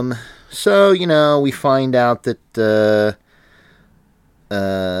 So, we find out that...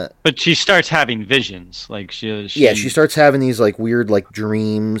 but she starts having visions. Like she starts having these, like, weird, like,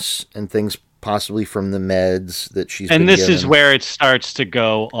 dreams and things possibly from the meds that she's been given. Is where it starts to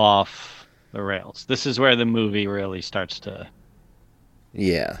go off the rails. This is where the movie really starts to...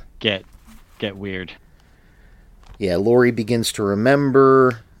 get weird. Yeah, Laurie begins to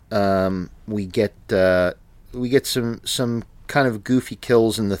remember. We get some kind of goofy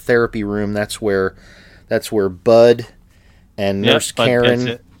kills in the therapy room. That's where Bud and Nurse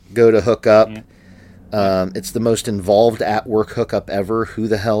Karen go to hook up. It's the most involved at-work hookup ever. Who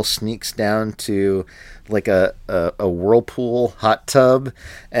the hell sneaks down to like a whirlpool hot tub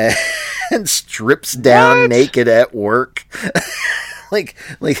and strips down naked at work? like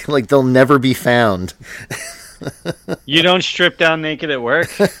they'll never be found. You don't strip down naked at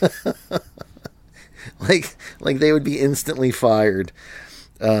work? like they would be instantly fired.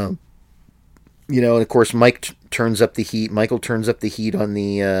 And of course Michael turns up the heat on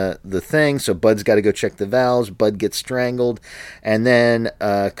the thing, so Bud's got to go check the valves. Bud gets strangled, and then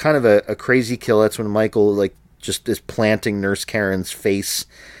kind of a crazy kill. That's when Michael just is planting Nurse Karen's face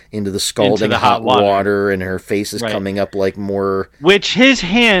into the scalding hot water, and her face is coming up like more... Which his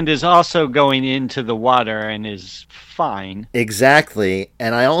hand is also going into the water and is fine. Exactly.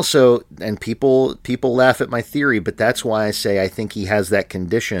 And I also... And people laugh at my theory, but that's why I say I think he has that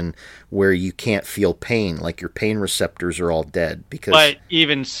condition where you can't feel pain. Like your pain receptors are all dead. But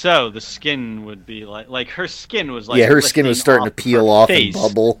even so, the skin would be like her skin was her skin was starting to peel off and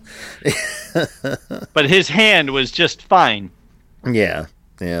bubble. But his hand was just fine. Yeah.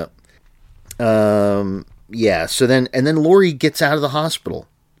 Yeah. So then Laurie gets out of the hospital.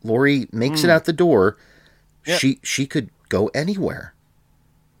 Laurie makes it out the door. Yep. She could go anywhere.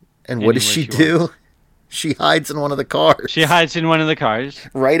 And what does she do? She hides in one of the cars.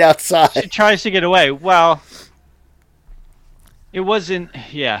 Right outside. She tries to get away. Well, it wasn't...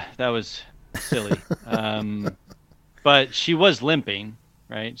 Yeah, that was silly. But she was limping,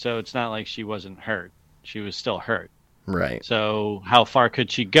 right? So it's not like she wasn't hurt. She was still hurt. Right. So how far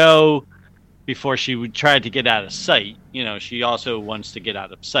could she go before she would try to get out of sight? She also wants to get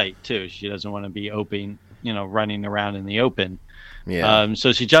out of sight too. She doesn't want to be open, running around in the open. Yeah.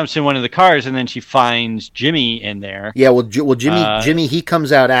 So she jumps in one of the cars, and then she finds Jimmy in there. Yeah. Well, Jimmy, he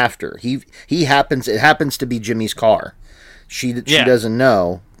comes out after. It happens to be Jimmy's car. She doesn't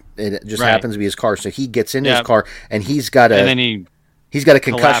know. It just happens to be his car. So he gets in his car, and he's got He's got a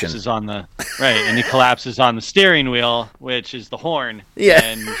concussion. And he collapses on the steering wheel, which is the horn. Yeah.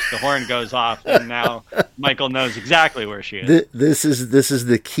 And the horn goes off, and now Michael knows exactly where she is. This is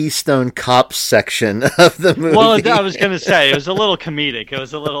the Keystone Cops section of the movie. Well, I was going to say, it was a little comedic. It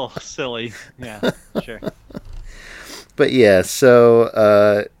was a little silly. Yeah, sure. But yeah,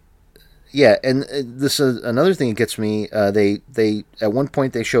 so... and this is another thing that gets me. They at one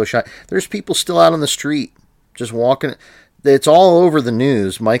point they show a shot. There's people still out on the street, just walking. it's all over the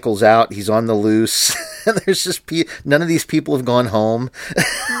news. Michael's out. He's on the loose. There's just none of these people have gone home.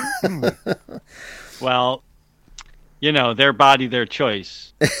 Well, their body, their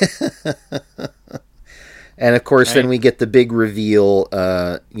choice. And of course, Then we get the big reveal.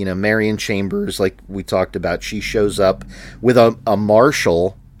 Marion Chambers, like we talked about, she shows up with a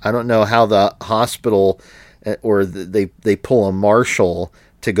marshal. I don't know how the hospital or they pull a marshal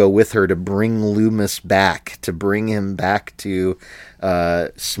to go with her to bring Loomis back, to bring him back to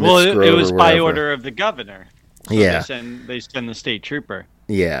Smith's Grove. Well, it was by order of the governor. So yeah. They send the state trooper.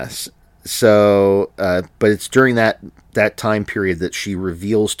 Yes. So, but it's during that time period that she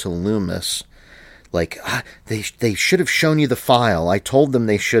reveals to Loomis, like, they should have shown you the file. I told them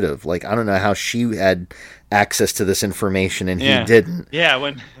they should have. Like, I don't know how she had access to this information and he didn't. Yeah,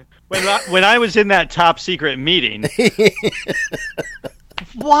 when I was in that top secret meeting.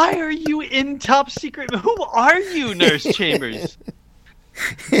 Why are you in top secret? Who are you, Nurse Chambers?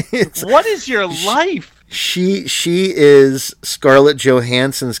 What is your life? She is Scarlett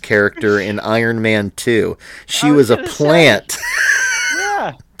Johansson's character in Iron Man 2. She was a plant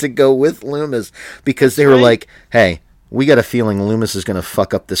to go with Loomis because they were like, hey, we got a feeling Loomis is going to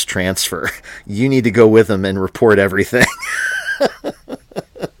fuck up this transfer. You need to go with him and report everything.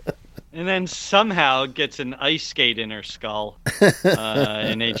 And then somehow gets an ice skate in her skull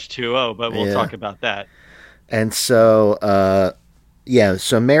in H2O, but we'll talk about that. And so,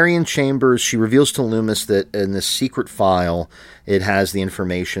 so Marion Chambers, she reveals to Loomis that in this secret file, it has the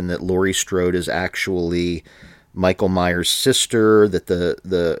information that Laurie Strode is actually Michael Myers' sister,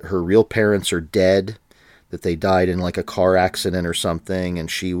 that her real parents are dead, that they died in like a car accident or something, and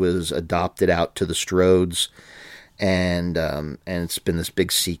she was adopted out to the Strodes. And it's been this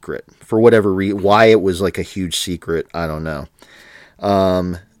big secret for whatever reason. Why it was like a huge secret, I don't know.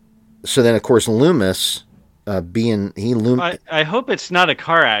 So then, of course, Loomis, I hope it's not a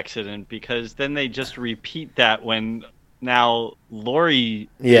car accident, because then they just repeat that when now Laurie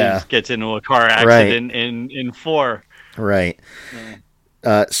gets into a car accident in 4. Right.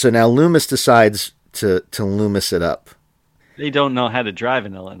 So now Loomis decides to Loomis it up. They don't know how to drive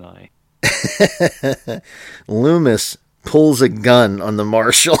in Illinois. Loomis pulls a gun on the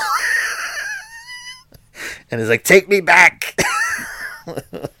marshal and is like, take me back.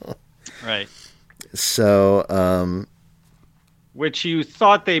 Right. So, which you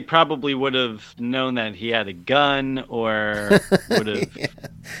thought they probably would have known that he had a gun, or would have,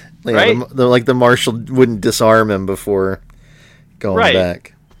 right? The marshal wouldn't disarm him before going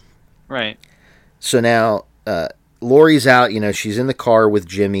back. Right. So now, Laurie's out, she's in the car with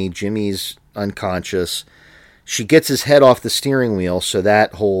Jimmy. Jimmy's unconscious. She gets his head off the steering wheel, so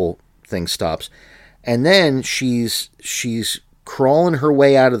that whole thing stops. And then she's crawling her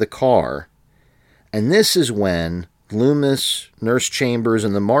way out of the car. And this is when Loomis, Nurse Chambers,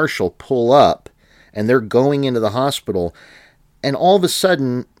 and the marshal pull up, and they're going into the hospital. And all of a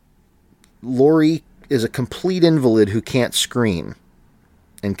sudden, Laurie is a complete invalid who can't scream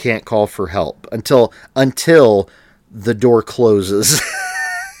and can't call for help until the door closes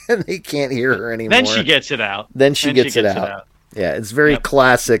and they can't hear her anymore. Then she gets it out. Yeah, it's very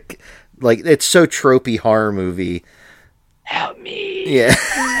classic. Like, it's so tropey horror movie. Help me. Yeah.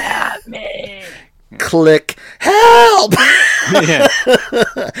 Help me. Click. Help! Yeah.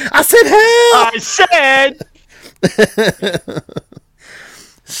 I said help!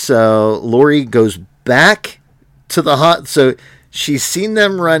 So Laurie goes back to the so she's seen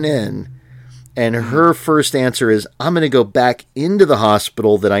them run in, and her first answer is, I'm going to go back into the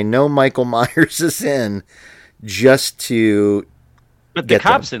hospital that I know Michael Myers is in, just to But the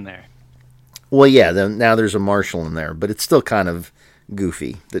cop's in there. Well, yeah, now there's a marshal in there, but it's still kind of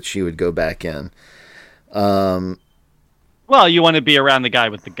goofy that she would go back in. Well, you want to be around the guy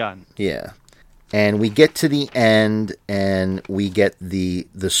with the gun. Yeah. And we get to the end, and we get the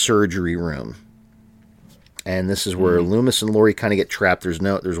surgery room. And this is where Loomis and Laurie kind of get trapped. There's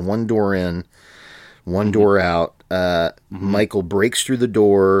one door in, one door out. Michael breaks through the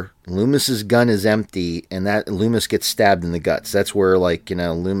door. Loomis's gun is empty, and that Loomis gets stabbed in the guts. That's where,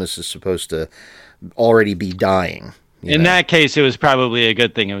 Loomis is supposed to already be dying. In that case, it was probably a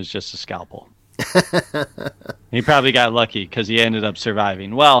good thing it was just a scalpel. He probably got lucky because he ended up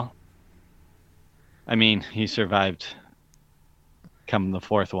surviving. Well, I mean, he survived come the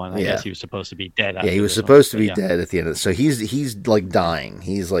fourth one. I guess he was supposed to be dead. Yeah, he was supposed to be dead at the end of it. So he's like dying.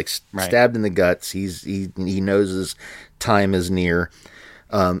 He's like stabbed in the guts. He knows his time is near.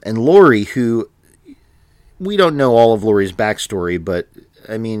 And Laurie, who we don't know all of Laurie's backstory, but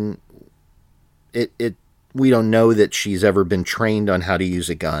I mean, we don't know that she's ever been trained on how to use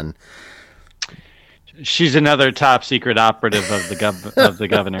a gun. She's another top secret operative of the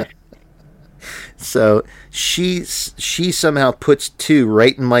governor. So she somehow puts 2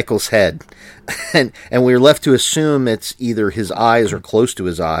 right in Michael's head, and we're left to assume it's either his eyes or close to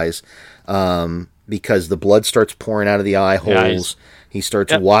his eyes, because the blood starts pouring out of the eye holes. He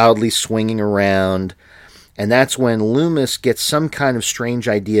starts wildly swinging around, and that's when Loomis gets some kind of strange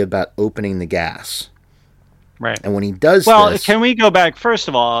idea about opening the gas. Right. And when he does this... can we go back? First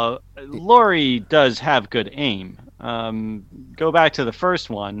of all, Laurie does have good aim. Go back to the first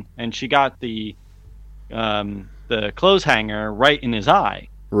one, and she got the clothes hanger right in his eye.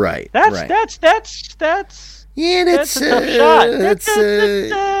 Right. That's yeah, that's a tough shot.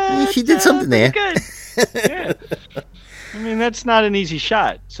 He did something there. Good. Yeah. I mean, that's not an easy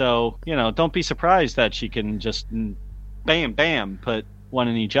shot. So, don't be surprised that she can just bam, bam, put one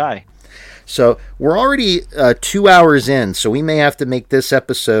in each eye. So we're already 2 hours in, so we may have to make this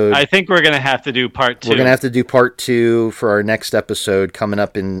episode... I think we're going to have to do part 2. We're going to have to do part 2 for our next episode coming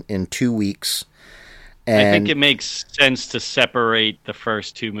up in 2 weeks. And I think it makes sense to separate the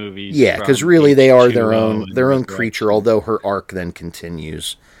first 2 movies. Yeah, because really they are their own creature, although her arc then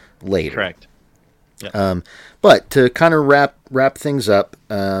continues later. Correct. Yep. But to kind of wrap things up,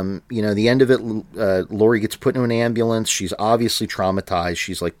 the end of it, Laurie gets put into an ambulance. She's obviously traumatized.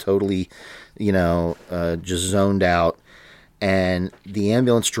 She's like totally, just zoned out. And the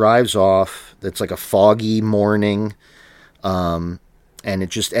ambulance drives off. It's like a foggy morning. And it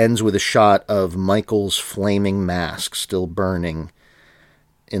just ends with a shot of Michael's flaming mask still burning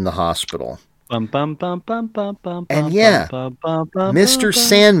in the hospital. And yeah, Mr.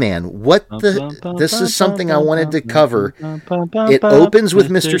 Sandman, this is something I wanted to cover. It opens with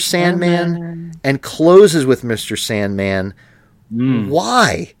Mr. Sandman and closes with Mr. Sandman.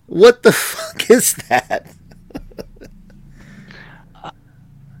 Why? What the fuck is that?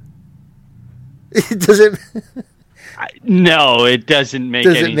 Does it... No, it doesn't make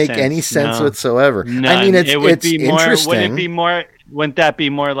any sense. Does it make any sense whatsoever? None. I mean, it's interesting. Wouldn't that be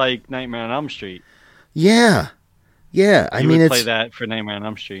more like Nightmare on Elm Street? Yeah. I mean, play that for Nightmare on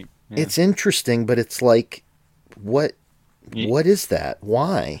Elm Street. Yeah. It's interesting, but it's like, what is that?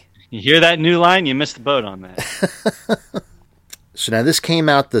 Why? You hear that new line? You missed the boat on that. So now this came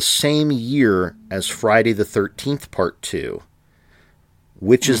out the same year as Friday the 13th Part 2.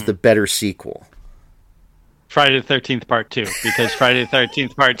 Which is the better sequel? Friday the 13th Part 2, because Friday the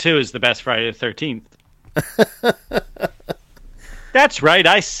 13th Part 2 is the best Friday the 13th. That's right,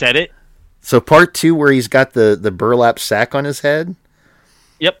 I said it. So Part 2 where he's got the burlap sack on his head?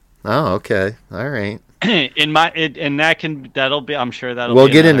 Yep. Oh, okay. All right. That'll be, I'm sure that'll we'll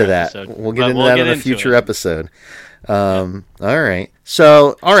be get into that. Episode. We'll get into that in a future episode. All right.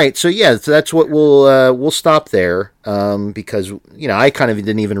 So yeah, so that's what we'll stop there. Because, I kind of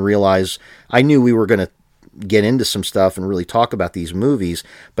didn't even realize, I knew we were going to get into some stuff and really talk about these movies,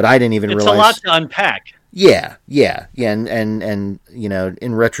 but I didn't even realize... It's a lot to unpack. Yeah, and in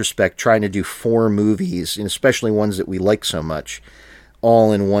retrospect, trying to do 4 movies, and especially ones that we like so much,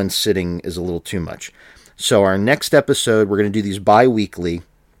 all in one sitting is a little too much. So our next episode, we're going to do these bi-weekly.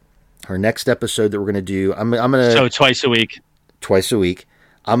 Our next episode that we're going to do, I'm going to... So twice a week. Twice a week.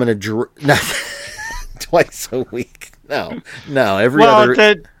 I'm going to... Twice a week. No, every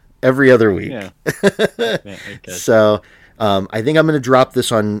other week. Yeah. So... I think I'm going to drop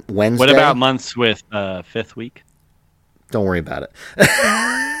this on Wednesday. What about months with 5th week? Don't worry about it.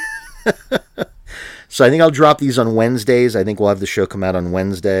 So I think I'll drop these on Wednesdays. I think we'll have the show come out on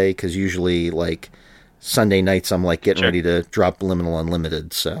Wednesday because usually, like, Sunday nights I'm like getting ready to drop Liminal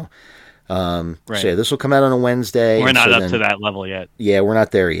Unlimited. So, so yeah, this will come out on a Wednesday. We're not up to that level yet. Yeah, we're not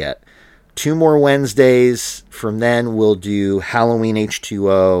there yet. 2 more Wednesdays. From then we'll do Halloween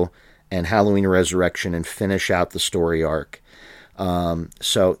H2O and Halloween Resurrection and finish out the story arc.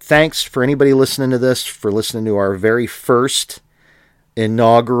 So thanks for anybody listening to this, for listening to our very first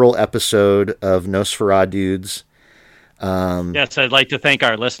inaugural episode of Nosferadudes. Yes, I'd like to thank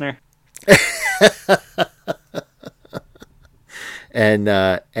our listener. and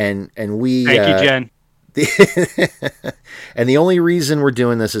we... Thank you, Jen. And the only reason we're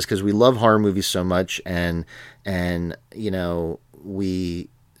doing this is because we love horror movies so much, and I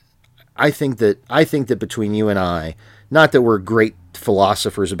think that between you and I, not that we're great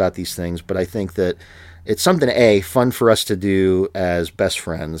philosophers about these things, but I think that it's something, A, fun for us to do as best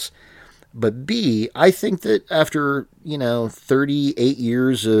friends, but B, I think that after, 38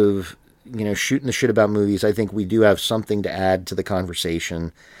 years of, shooting the shit about movies, I think we do have something to add to the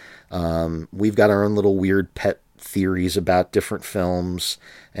conversation. We've got our own little weird pet theories about different films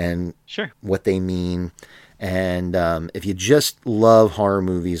and what they mean. And if you just love horror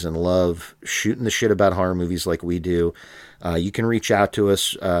movies and love shooting the shit about horror movies like we do, you can reach out to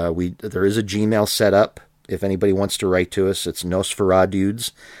us. There is a Gmail set up. If anybody wants to write to us, it's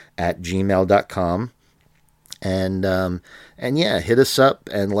nosferadudes@gmail.com. And yeah, hit us up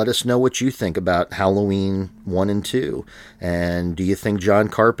and let us know what you think about Halloween 1 and 2. And do you think John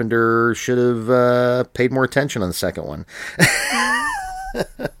Carpenter should have paid more attention on the second one?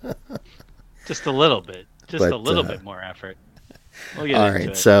 Just a little bit. Just a little bit more effort. We'll get all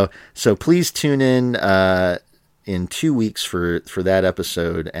right, so please tune in 2 weeks for that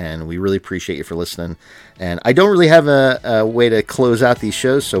episode, and we really appreciate you for listening. And I don't really have a way to close out these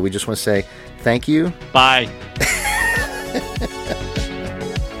shows, so we just want to say thank you. Bye.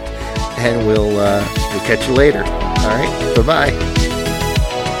 And we'll catch you later. All right, bye-bye.